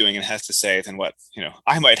Brady's doing and has to say than what,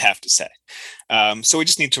 I might have to say. So we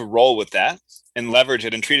just need to roll with that and leverage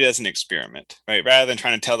it and treat it as an experiment, right? Rather than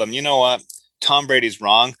trying to tell them, you know what, Tom Brady's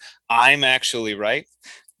wrong, I'm actually right.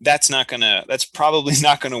 That's probably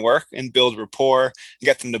not going to work and build rapport and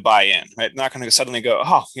get them to buy in, right? Not going to suddenly go,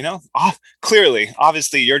 clearly,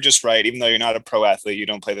 obviously you're just right. Even though you're not a pro athlete, you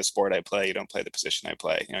don't play the sport I play, you don't play the position I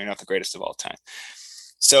play, you're not the greatest of all time.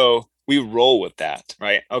 So we roll with that,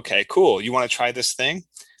 right? Okay, cool. You want to try this thing?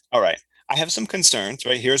 All right. I have some concerns,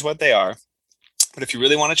 right? Here's what they are. But if you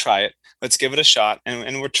really want to try it, let's give it a shot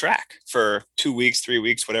and we'll track for 2 weeks, 3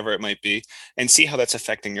 weeks, whatever it might be, and see how that's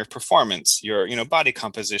affecting your performance, your, body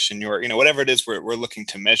composition, your, whatever it is we're looking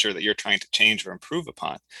to measure that you're trying to change or improve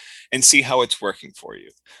upon, and see how it's working for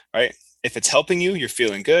you, right? If it's helping you, you're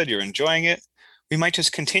feeling good, you're enjoying it, we might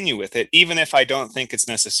just continue with it. Even if I don't think it's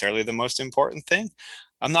necessarily the most important thing,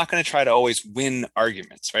 I'm not going to try to always win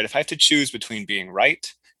arguments, right? If I have to choose between being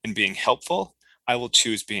right and being helpful, I will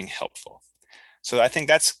choose being helpful. So I think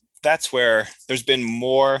that's where there's been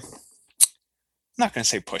more, I'm not going to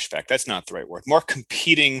say pushback, that's not the right word, more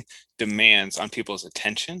competing demands on people's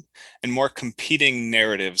attention and more competing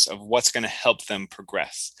narratives of what's going to help them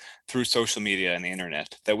progress through social media and the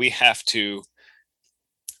internet that we have to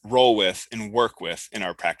roll with and work with in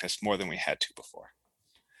our practice more than we had to before.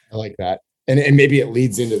 I like that. And maybe it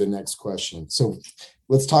leads into the next question. So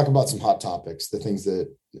let's talk about some hot topics, the things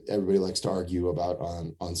that everybody likes to argue about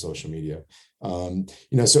on social media.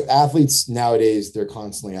 So athletes nowadays, they're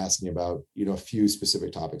constantly asking about, a few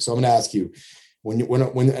specific topics. So I'm going to ask you, when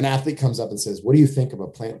an athlete comes up and says, what do you think of a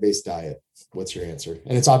plant-based diet? What's your answer?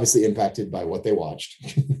 And it's obviously impacted by what they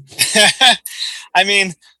watched. I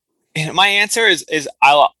mean, my answer is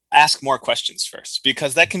I'll ask more questions first,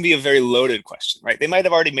 because that can be a very loaded question, right? They might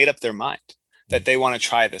have already made up their mind that they want to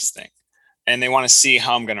try this thing and they want to see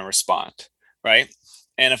how I'm going to respond, right?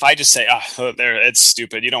 And if I just say, it's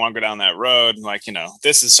stupid, you don't want to go down that road, like,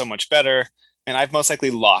 this is so much better, and I've most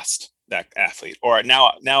likely lost that athlete, or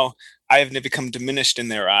now I have become diminished in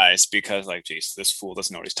their eyes because, like, geez, this fool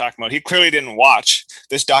doesn't know what he's talking about. He clearly didn't watch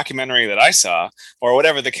this documentary that I saw, or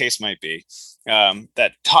whatever the case might be,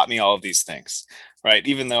 that taught me all of these things, right?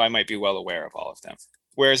 Even though I might be well aware of all of them.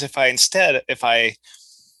 Whereas if I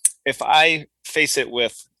face it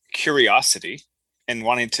with curiosity and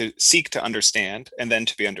wanting to seek to understand and then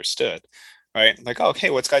to be understood, right? Like, okay,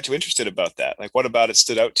 what's got you interested about that? Like, what about it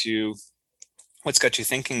stood out to you? What's got you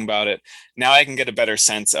thinking about it? Now I can get a better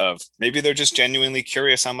sense of maybe they're just genuinely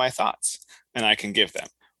curious on my thoughts and I can give them.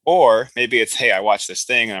 Or maybe it's, hey, I watched this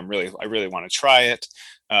thing and I really want to try it.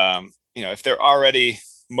 If they're already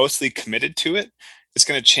mostly committed to it, it's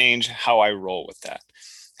going to change how I roll with that.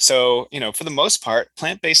 So, for the most part,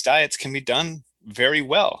 plant-based diets can be done very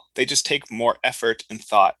well. They just take more effort and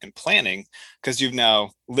thought and planning because you've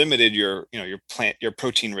now limited your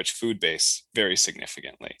protein-rich food base very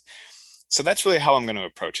significantly. So that's really how I'm going to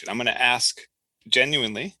approach it. I'm going to ask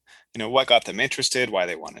genuinely, what got them interested, why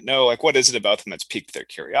they want to know, like, what is it about them that's piqued their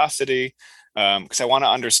curiosity? Because I want to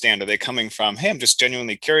understand, are they coming from, hey, I'm just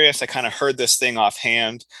genuinely curious, I kind of heard this thing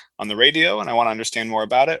offhand on the radio and I want to understand more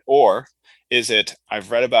about it? Or is it, I've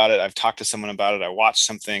read about it, I've talked to someone about it, I watched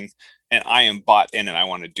something, and I am bought in and I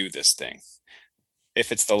want to do this thing?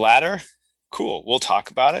 If it's the latter, cool, we'll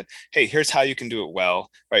talk about it. Hey, here's how you can do it well,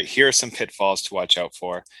 right? Here are some pitfalls to watch out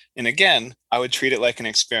for. And again, I would treat it like an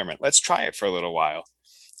experiment. Let's try it for a little while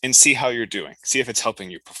and see how you're doing. See if it's helping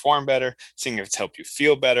you perform better, seeing if it's helped you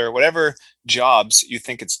feel better, whatever jobs you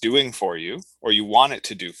think it's doing for you or you want it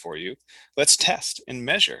to do for you. Let's test and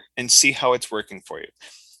measure and see how it's working for you.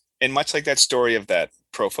 And much like that story of that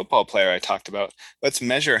pro football player I talked about, let's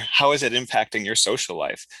measure, how is it impacting your social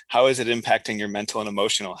life? How is it impacting your mental and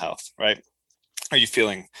emotional health, right? Are you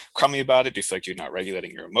feeling crummy about it? Do you feel like you're not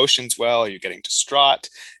regulating your emotions well? Are you getting distraught?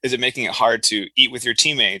 Is it making it hard to eat with your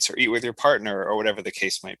teammates or eat with your partner or whatever the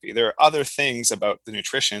case might be? There are other things about the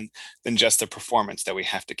nutrition than just the performance that we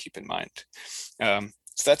have to keep in mind.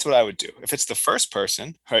 So that's what I would do. If it's the first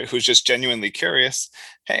person, right, who's just genuinely curious,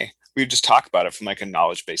 hey, we just talk about it from like a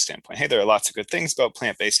knowledge-based standpoint. Hey, there are lots of good things about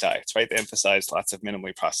plant-based diets, right? They emphasize lots of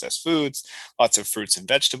minimally processed foods, lots of fruits and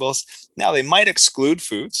vegetables. Now they might exclude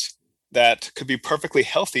foods that could be perfectly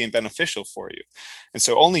healthy and beneficial for you. And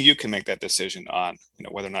so only you can make that decision on,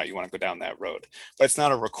 whether or not you want to go down that road, but it's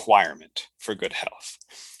not a requirement for good health,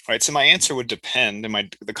 right? So my answer would depend,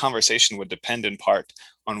 and the conversation would depend in part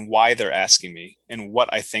on why they're asking me and what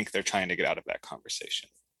I think they're trying to get out of that conversation.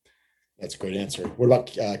 That's a great answer. What about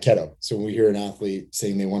keto? So when we hear an athlete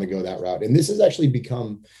saying they want to go that route, and this has actually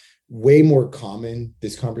become way more common,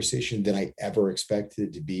 this conversation, than I ever expected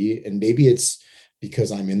it to be. And maybe it's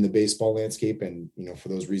because I'm in the baseball landscape, and for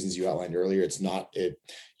those reasons you outlined earlier,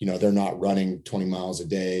 they're not running 20 miles a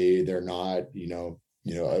day, they're not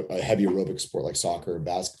a heavy aerobic sport like soccer or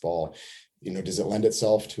basketball. does it lend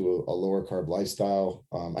itself to a lower carb lifestyle?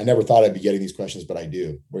 I never thought I'd be getting these questions, but I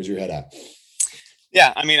do. Where's your head at?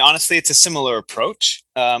 Yeah, I mean, honestly, it's a similar approach,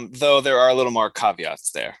 though there are a little more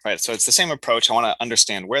caveats there, right? So it's the same approach. I want to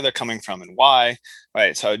understand where they're coming from and why,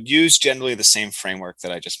 right? So I'd use generally the same framework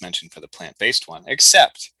that I just mentioned for the plant-based one,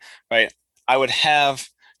 except, right, I would have,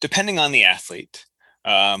 depending on the athlete,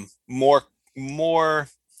 more,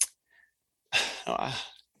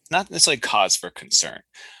 not necessarily cause for concern,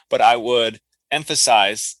 but I would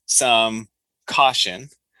emphasize some caution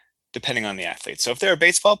depending on the athlete. So if they're a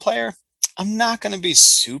baseball player, I'm not going to be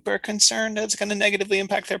super concerned that it's going to negatively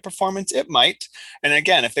impact their performance. It might. And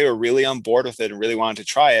again, if they were really on board with it and really wanted to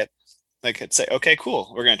try it, they could say, okay,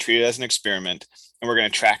 cool. We're going to treat it as an experiment, and we're going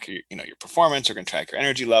to track your performance. We're going to track your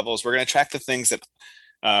energy levels. We're going to track the things that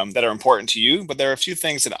that are important to you. But there are a few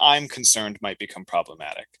things that I'm concerned might become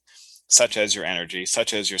problematic, such as your energy,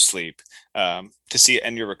 such as your sleep, to see it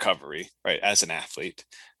and your recovery, right? As an athlete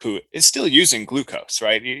who is still using glucose,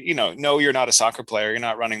 right? No, you're not a soccer player. You're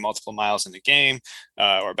not running multiple miles in the game,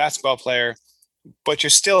 or a basketball player, but you're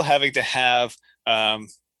still having to have,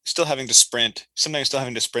 still having to sprint, sometimes still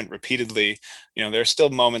having to sprint repeatedly. There's still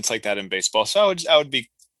moments like that in baseball. So I would be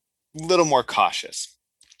a little more cautious.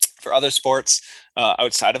 For other sports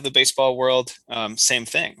outside of the baseball world, same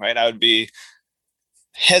thing, right? I would be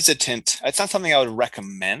hesitant. It's not something I would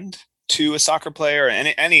recommend to a soccer player or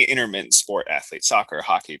any intermittent sport athlete, soccer,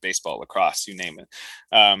 hockey, baseball, lacrosse, you name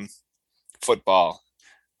it, football.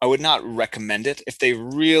 I would not recommend it. If they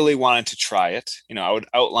really wanted to try it, I would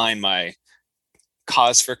outline my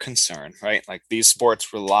cause for concern, right? Like, these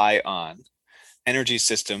sports rely on energy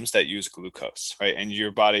systems that use glucose, right? And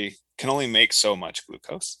your body can only make so much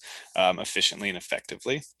glucose efficiently and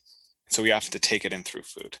effectively. So we have to take it in through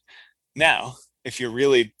food. Now, if you're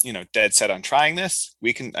really, dead set on trying this,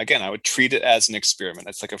 I would treat it as an experiment.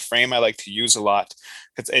 It's like a frame I like to use a lot,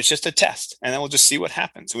 because it's just a test, and then we'll just see what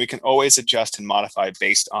happens. And we can always adjust and modify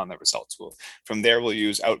based on the results. From there, we'll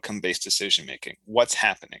use outcome-based decision-making. What's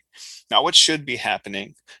happening? Not what should be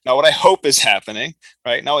happening, not what I hope is happening,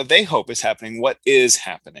 right? Not what they hope is happening, what is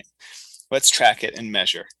happening. Let's track it and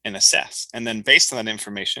measure and assess. And then based on that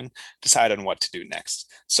information, decide on what to do next.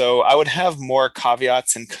 So I would have more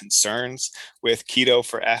caveats and concerns with keto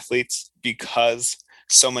for athletes, because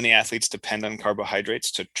so many athletes depend on carbohydrates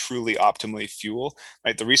to truly optimally fuel,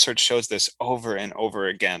 right? The research shows this over and over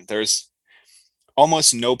again. There's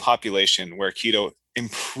almost no population where keto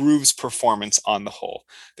improves performance on the whole.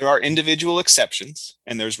 There are individual exceptions,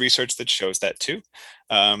 and there's research that shows that too.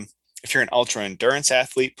 If you're an ultra endurance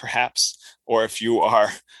athlete, perhaps, or if you're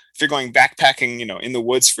going backpacking, in the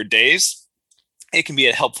woods for days, it can be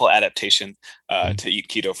a helpful adaptation to eat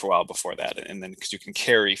keto for a while before that. And then, because you can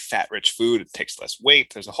carry fat-rich food, it takes less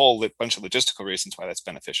weight. There's a whole bunch of logistical reasons why that's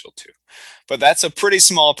beneficial too. But that's a pretty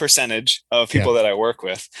small percentage of people that I work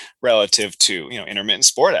with relative to, intermittent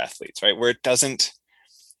sport athletes, right? Where the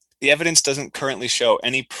evidence doesn't currently show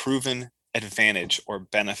any proven advantage or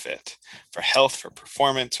benefit for health, for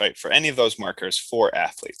performance, right? For any of those markers for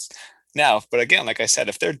athletes. Now, but again, like I said,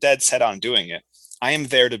 if they're dead set on doing it, I am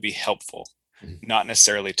there to be helpful, not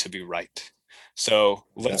necessarily to be right. So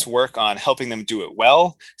let's work on helping them do it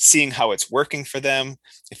well, seeing how it's working for them.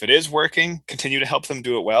 If it is working, continue to help them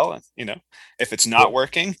do it well. And, if it's not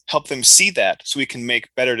working, help them see that so we can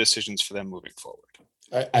make better decisions for them moving forward.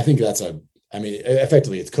 I think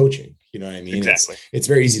effectively it's coaching. You know what I mean? Exactly. It's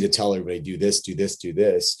very easy to tell everybody, do this, do this, do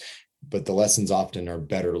this. But the lessons often are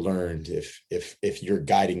better learned if you're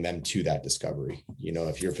guiding them to that discovery.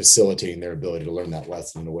 If you're facilitating their ability to learn that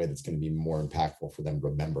lesson in a way that's going to be more impactful for them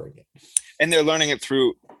remembering it. And they're learning it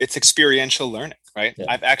through it's experiential learning, right? Yeah.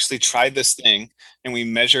 I've actually tried this thing, and we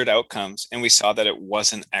measured outcomes, and we saw that it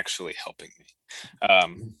wasn't actually helping me.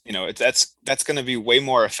 That's going to be way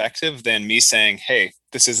more effective than me saying, hey,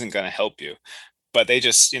 this isn't going to help you. But they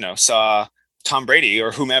just, saw Tom Brady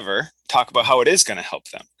or whomever talk about how it is going to help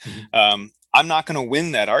them. Mm-hmm. I'm not going to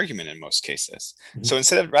win that argument in most cases. Mm-hmm.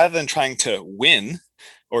 So rather than trying to win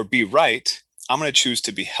or be right, I'm going to choose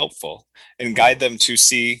to be helpful and guide them to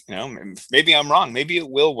see, maybe I'm wrong. Maybe it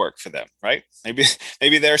will work for them, right?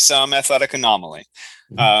 Maybe there's some athletic anomaly.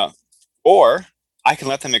 Mm-hmm. Or I can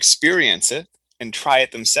let them experience it and try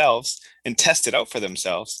it themselves and test it out for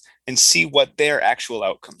themselves and see what their actual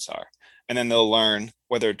outcomes are. And then they'll learn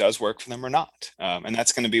whether it does work for them or not. And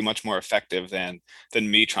that's going to be much more effective than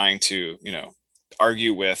me trying to,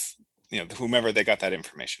 argue with, whomever they got that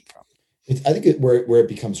information from. I think where it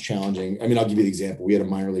becomes challenging. I mean, I'll give you the example. We had a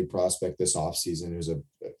minor league prospect this offseason who's a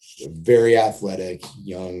very athletic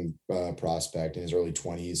young prospect in his early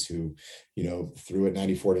 20s who, threw at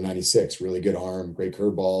 94 to 96, really good arm, great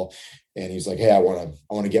curveball. And he's like, hey, I want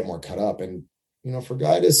to get more cut up. And, for a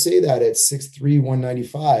guy to say that at 6'3",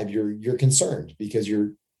 195, you're concerned because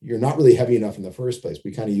you're not really heavy enough in the first place.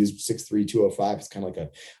 We kind of use 6'3", 205. It's kind of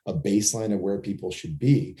like a baseline of where people should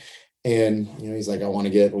be. And, he's like, I want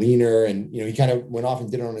to get leaner. And, he kind of went off and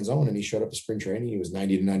did it on his own. And he showed up to spring training. He was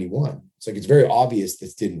 90 to 91. It's like, it's very obvious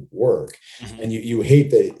this didn't work. Mm-hmm. And you hate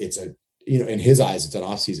that it's in his eyes, it's an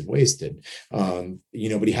off-season wasted. But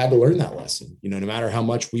he had to learn that lesson, no matter how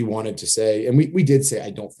much we wanted to say, and we did say,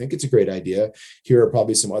 I don't think it's a great idea. Here are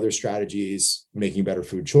probably some other strategies, making better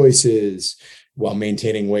food choices while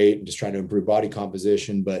maintaining weight and just trying to improve body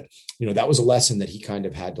composition. But, that was a lesson that he kind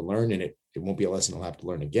of had to learn, and it won't be a lesson he'll have to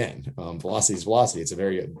learn again. Velocity is velocity. It's a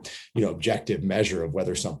very, objective measure of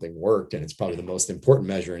whether something worked. And it's probably the most important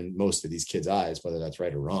measure in most of these kids' eyes, whether that's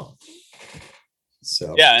right or wrong.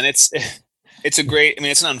 So, yeah. And it's a great,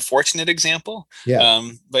 it's an unfortunate example. Yeah.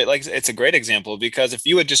 But it's a great example because if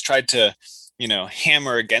you had just tried to,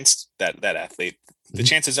 hammer against that athlete, the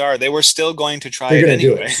chances are they were still going to try it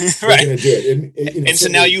anyway. Right. They're going to do it. And so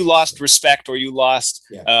now you lost respect, or you lost,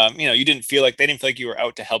 you didn't feel like you were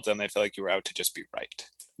out to help them. They felt like you were out to just be right.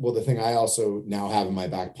 Well, the thing I also now have in my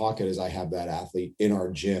back pocket is I have that athlete in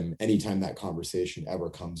our gym. Anytime that conversation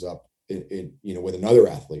ever comes up, with another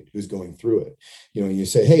athlete who's going through it, and you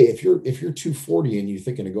say, hey, if you're 240 and you're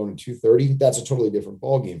thinking of going to 230, that's a totally different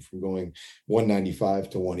ballgame from going 195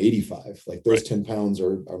 to 185. Like those 10 pounds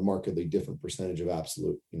are markedly different percentage of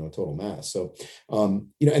absolute, total mass. So, and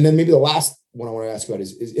then maybe the last one I want to ask about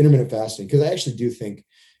is intermittent fasting, because I actually do think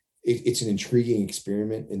it's an intriguing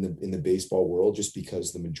experiment in the baseball world, just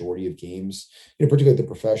because the majority of games, particularly at the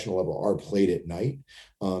professional level, are played at night.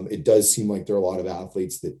 It does seem like there are a lot of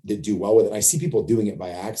athletes that do well with it. And I see people doing it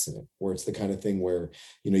by accident, where it's the kind of thing where,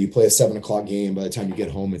 you play a 7:00 game. By the time you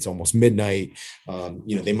get home, it's almost midnight.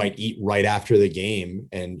 They might eat right after the game,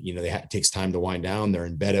 and, it takes time to wind down. They're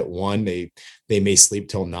in bed at 1. They may sleep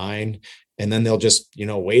till 9. And then they'll just,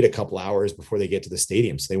 wait a couple hours before they get to the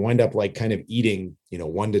stadium. So they wind up like kind of eating,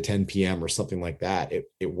 1 to 10 p.m. or something like that.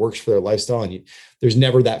 It works for their lifestyle. And there's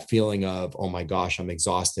never that feeling of, oh my gosh, I'm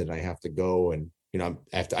exhausted and I have to go and, I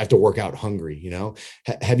have to work out hungry.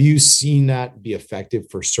 Have you seen that be effective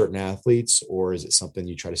for certain athletes, or is it something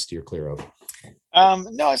you try to steer clear of?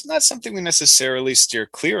 No, it's not something we necessarily steer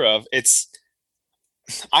clear of.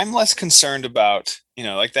 I'm less concerned about,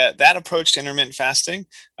 like that approach to intermittent fasting,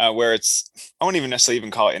 where I won't even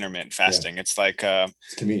necessarily call it intermittent fasting. Yeah. It's like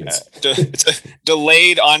it's a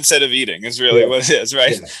delayed onset of eating is really what it is,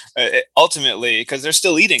 right? Yeah. Ultimately, because they're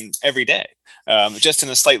still eating every day, just in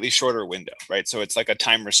a slightly shorter window, right? So it's like a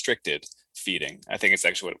time restricted feeding. I think it's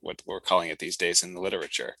actually what we're calling it these days in the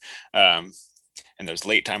literature. And there's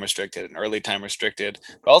late time restricted and early time restricted.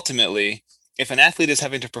 But ultimately, if an athlete is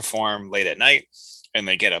having to perform late at night, and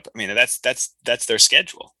they get up, that's their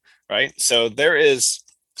schedule, right? So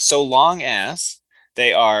so long as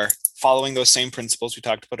they are following those same principles we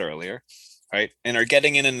talked about earlier, right? And are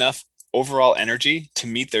getting in enough overall energy to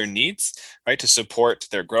meet their needs, right? To support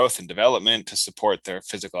their growth and development, to support their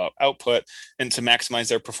physical output, and to maximize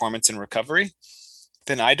their performance and recovery,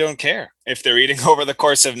 then I don't care if they're eating over the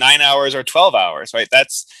course of 9 hours or 12 hours, right?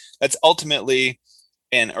 That's ultimately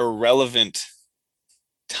an irrelevant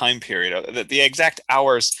time period. The exact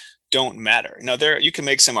hours don't matter. Now, you can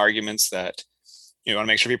make some arguments that you want to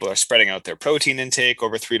make sure people are spreading out their protein intake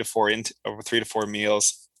over 3 to 4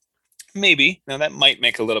 meals. Maybe now that might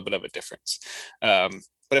make a little bit of a difference. But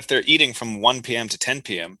if they're eating from 1 p.m. to 10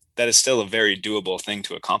 p.m., that is still a very doable thing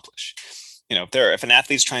to accomplish. If an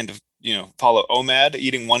athlete's trying to follow OMAD,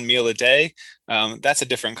 eating 1 meal a day, that's a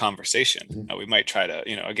different conversation. Mm-hmm. We might try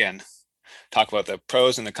to again talk about the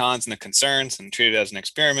pros and the cons and the concerns and treat it as an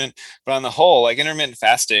experiment. But on the whole, like intermittent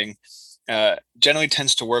fasting generally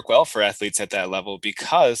tends to work well for athletes at that level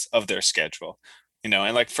because of their schedule, and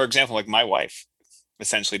like, for example, like my wife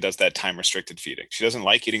essentially does that time restricted feeding. She doesn't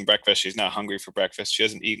like eating breakfast. She's not hungry for breakfast. She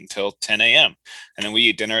doesn't eat until 10 a.m. And then we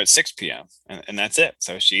eat dinner at 6 p.m. And that's it.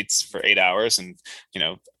 So she eats for 8 hours and,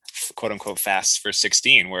 quote unquote fasts for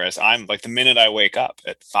 16. Whereas I'm like, the minute I wake up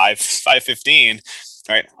at 5:15,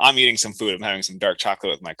 right, I'm eating some food. I'm having some dark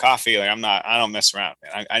chocolate with my coffee. Like I don't mess around,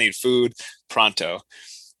 man. I need food pronto.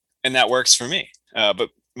 And that works for me. But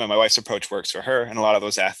my wife's approach works for her and a lot of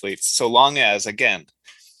those athletes. So long as, again,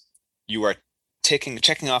 you are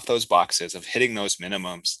checking off those boxes of hitting those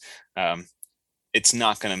minimums, it's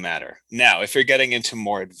not going to matter. Now, if you're getting into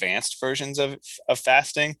more advanced versions of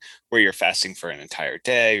fasting, where you're fasting for an entire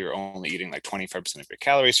day, you're only eating like 25% of your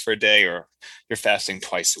calories for a day, or you're fasting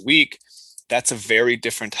twice a week, that's a very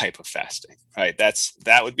different type of fasting, right?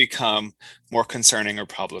 That would become more concerning or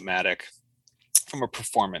problematic from a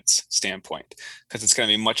performance standpoint, because it's going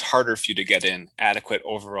to be much harder for you to get in adequate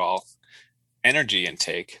overall energy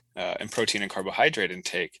intake and protein and carbohydrate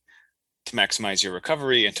intake to maximize your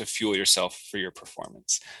recovery and to fuel yourself for your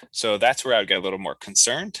performance. So that's where I would get a little more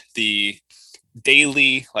concerned. The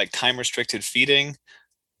daily, like time restricted feeding,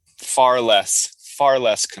 far less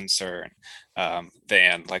concern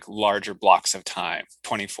than like larger blocks of time,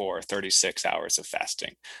 24, 36 hours of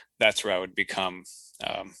fasting. That's where I would become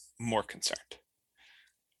more concerned.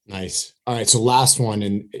 Nice. All right. So last one,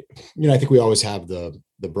 and I think we always have the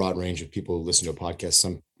broad range of people who listen to a podcast.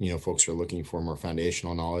 Some folks are looking for more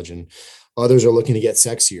foundational knowledge, and others are looking to get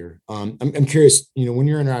sexier. I'm curious, when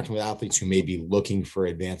you're interacting with athletes who may be looking for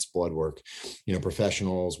advanced blood work,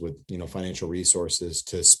 professionals with financial resources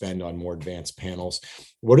to spend on more advanced panels.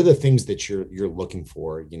 What are the things that you're looking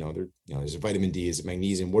for? Is it vitamin D? Is it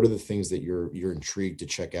magnesium? What are the things that you're intrigued to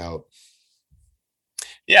check out?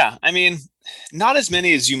 Yeah, I mean, not as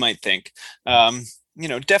many as you might think.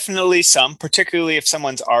 Definitely some, particularly if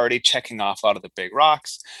someone's already checking off a lot of the big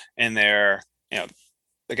rocks and they're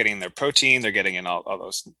getting in their protein, they're getting in all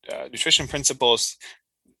those nutrition principles.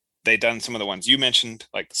 They've done some of the ones you mentioned,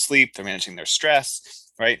 like the sleep, they're managing their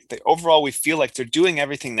stress, right? Overall, we feel like they're doing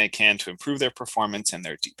everything they can to improve their performance and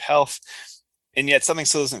their deep health. And yet something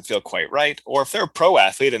still doesn't feel quite right. Or if they're a pro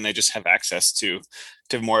athlete and they just have access to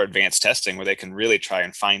more advanced testing where they can really try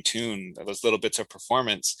and fine tune those little bits of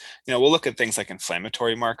performance, we'll look at things like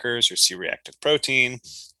inflammatory markers or C-reactive protein,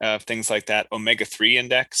 things like that. Omega-3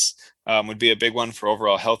 index would be a big one for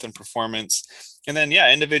overall health and performance. And then,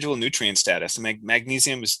 individual nutrient status.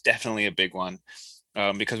 Magnesium is definitely a big one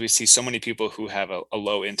because we see so many people who have a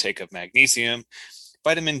low intake of magnesium.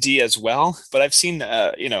 Vitamin D as well. But I've seen,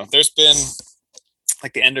 there's been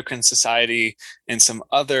like the Endocrine Society and some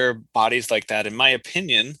other bodies like that, in my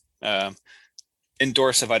opinion,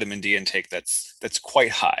 endorse a vitamin D intake that's quite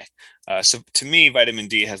high. So to me, vitamin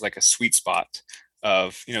D has like a sweet spot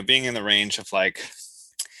of, being in the range of like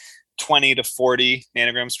 20 to 40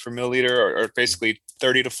 nanograms per milliliter, or basically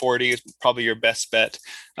 30 to 40 is probably your best bet.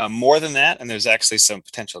 More than that, and there's actually some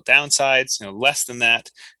potential downsides, less than that,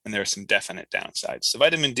 and there are some definite downsides. So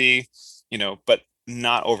vitamin D, but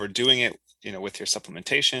not overdoing it, with your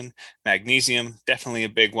supplementation. Magnesium, definitely a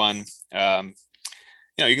big one. You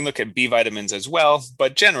can look at B vitamins as well,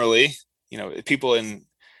 but generally, people in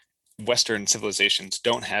Western civilizations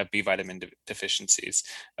don't have B vitamin deficiencies,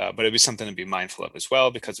 but it'd be something to be mindful of as well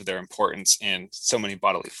because of their importance in so many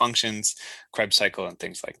bodily functions, Krebs cycle, and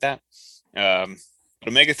things like that. But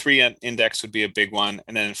omega-3 index would be a big one,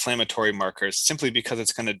 and then inflammatory markers, simply because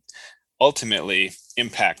it's going to ultimately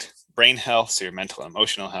impact brain health, so your mental and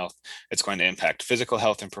emotional health. It's going to impact physical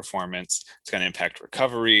health and performance. It's going to impact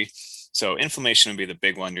recovery. So inflammation would be the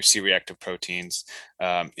big one, your C-reactive proteins,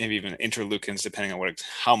 maybe even interleukins, depending on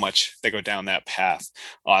how much they go down that path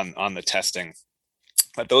on the testing.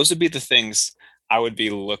 But those would be the things I would be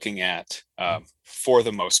looking at for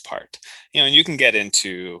the most part. And you can get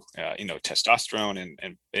into, testosterone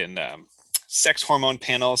and sex hormone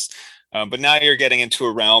panels. But now you're getting into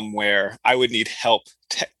a realm where I would need help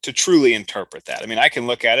to truly interpret that. I mean, I can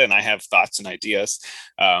look at it and I have thoughts and ideas,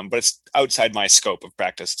 but it's outside my scope of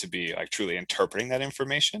practice to be like truly interpreting that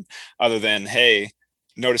information, other than, hey,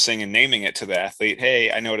 noticing and naming it to the athlete.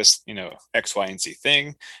 Hey, I noticed, X, Y, and Z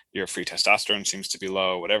thing. Your free testosterone seems to be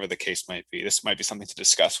low, whatever the case might be. This might be something to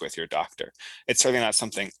discuss with your doctor. It's certainly not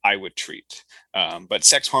something I would treat. But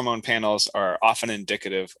sex hormone panels are often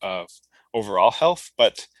indicative of overall health,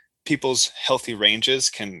 but people's healthy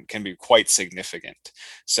ranges can be quite significant.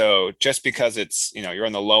 So just because it's, you're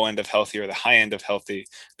on the low end of healthy or the high end of healthy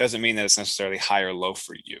doesn't mean that it's necessarily high or low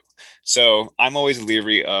for you. So I'm always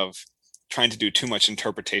leery of trying to do too much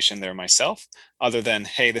interpretation there myself, other than,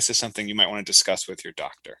 hey, this is something you might want to discuss with your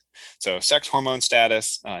doctor. So sex hormone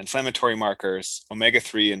status, inflammatory markers,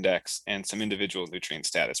 omega-3 index, and some individual nutrient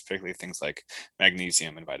status, particularly things like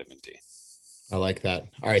magnesium and vitamin D. I like that.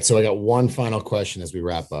 All right. So I got one final question as we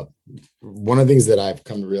wrap up. one of the things that I've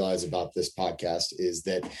come to realize about this podcast is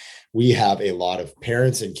that we have a lot of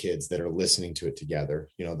parents and kids that are listening to it together.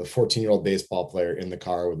 You know, the 14-year-old baseball player in the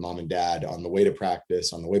car with mom and dad on the way to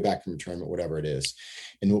practice, on the way back from a tournament, whatever it is.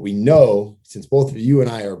 And what we know, since both of you and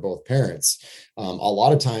I are both parents, a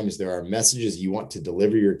lot of times there are messages you want to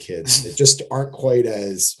deliver your kids that just aren't quite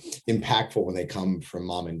as impactful when they come from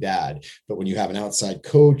mom and dad. But when you have an outside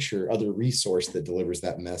coach or other resource that delivers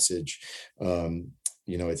that message,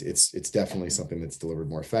 you know, it's definitely something that's delivered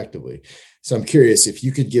more effectively. So I'm curious if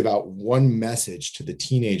you could give out one message to the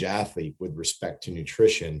teenage athlete with respect to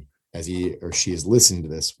nutrition as he or she is listening to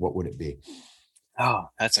this, what would it be? Oh,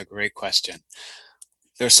 that's a great question.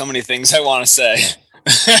 There's so many things I want to say.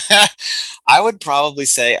 I would probably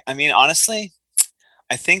say, I mean, honestly,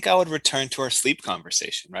 I think I would return to our sleep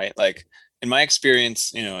conversation, right? Like in my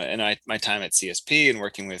experience, you know, and my time at CSP and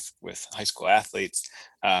working with high school athletes,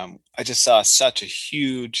 I just saw such a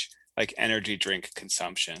huge like energy drink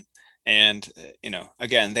consumption. And, you know,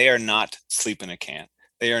 again, they are not sleep in a can.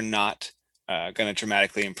 They are not going to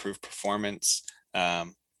dramatically improve performance.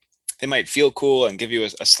 They might feel cool and give you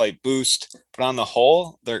a slight boost, but on the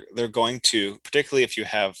whole, they're going to, particularly if you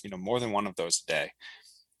have, you know, more than one of those a day,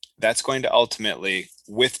 that's going to ultimately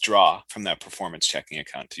withdraw from that performance checking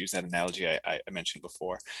account, to use that analogy I mentioned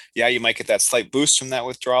before. Yeah, you might get that slight boost from that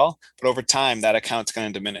withdrawal, but over time, that account's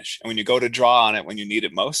going to diminish. And when you go to draw on it when you need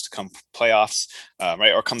it most, come playoffs,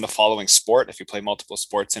 right, or come the following sport, if you play multiple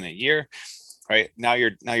sports in a year, right, now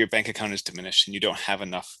your bank account is diminished and you don't have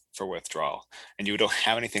enough for withdrawal, and you don't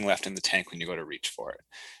have anything left in the tank when you go to reach for it.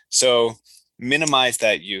 So minimize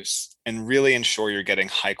that use and really ensure you're getting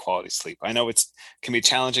high quality sleep. I know can be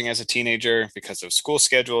challenging as a teenager because of school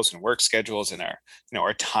schedules and work schedules, and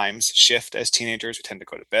our times shift as teenagers. We tend to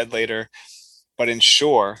go to bed later, but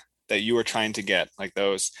ensure that you are trying to get like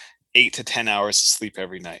those 8 to 10 hours of sleep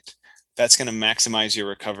every night. That's going to maximize your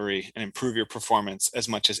recovery and improve your performance as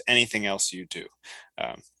much as anything else you do.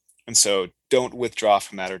 And so don't withdraw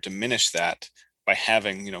from that or diminish that by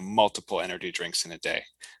having, you know, multiple energy drinks in a day.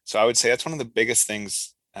 So I would say that's one of the biggest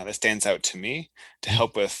things that stands out to me to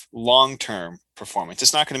help with long-term performance.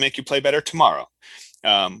 It's not going to make you play better tomorrow,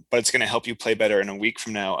 but it's going to help you play better in a week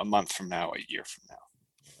from now, a month from now, a year from now.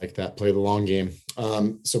 Like that, play the long game.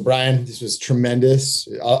 So Brian, this was tremendous.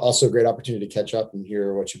 Also a great opportunity to catch up and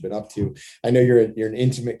hear what you've been up to. I know you're an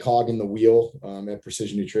intimate cog in the wheel at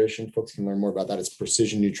Precision Nutrition. Folks can learn more about that. It's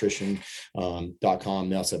precisionnutrition.com.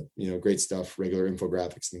 They also have, you know, great stuff, regular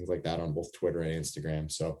infographics, things like that on both Twitter and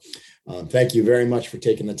Instagram. So thank you very much for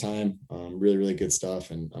taking the time. Really, really good stuff.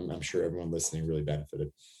 And I'm sure everyone listening really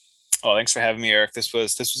benefited. Oh, thanks for having me, Eric. This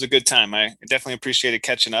was a good time. I definitely appreciated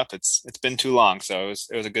catching up. It's been too long, so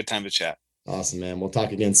it was a good time to chat. Awesome, man. We'll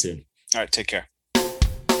talk again soon. All right, take care.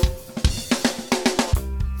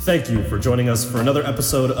 Thank you for joining us for another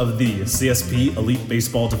episode of the CSP Elite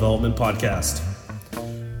Baseball Development Podcast.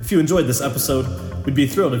 If you enjoyed this episode, we'd be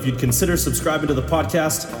thrilled if you'd consider subscribing to the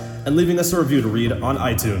podcast and leaving us a review to read on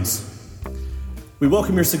iTunes. We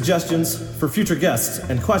welcome your suggestions for future guests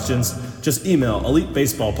and questions. Just email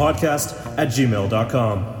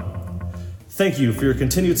elitebaseballpodcast@gmail.com. Thank you for your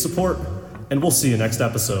continued support, and we'll see you next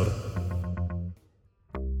episode.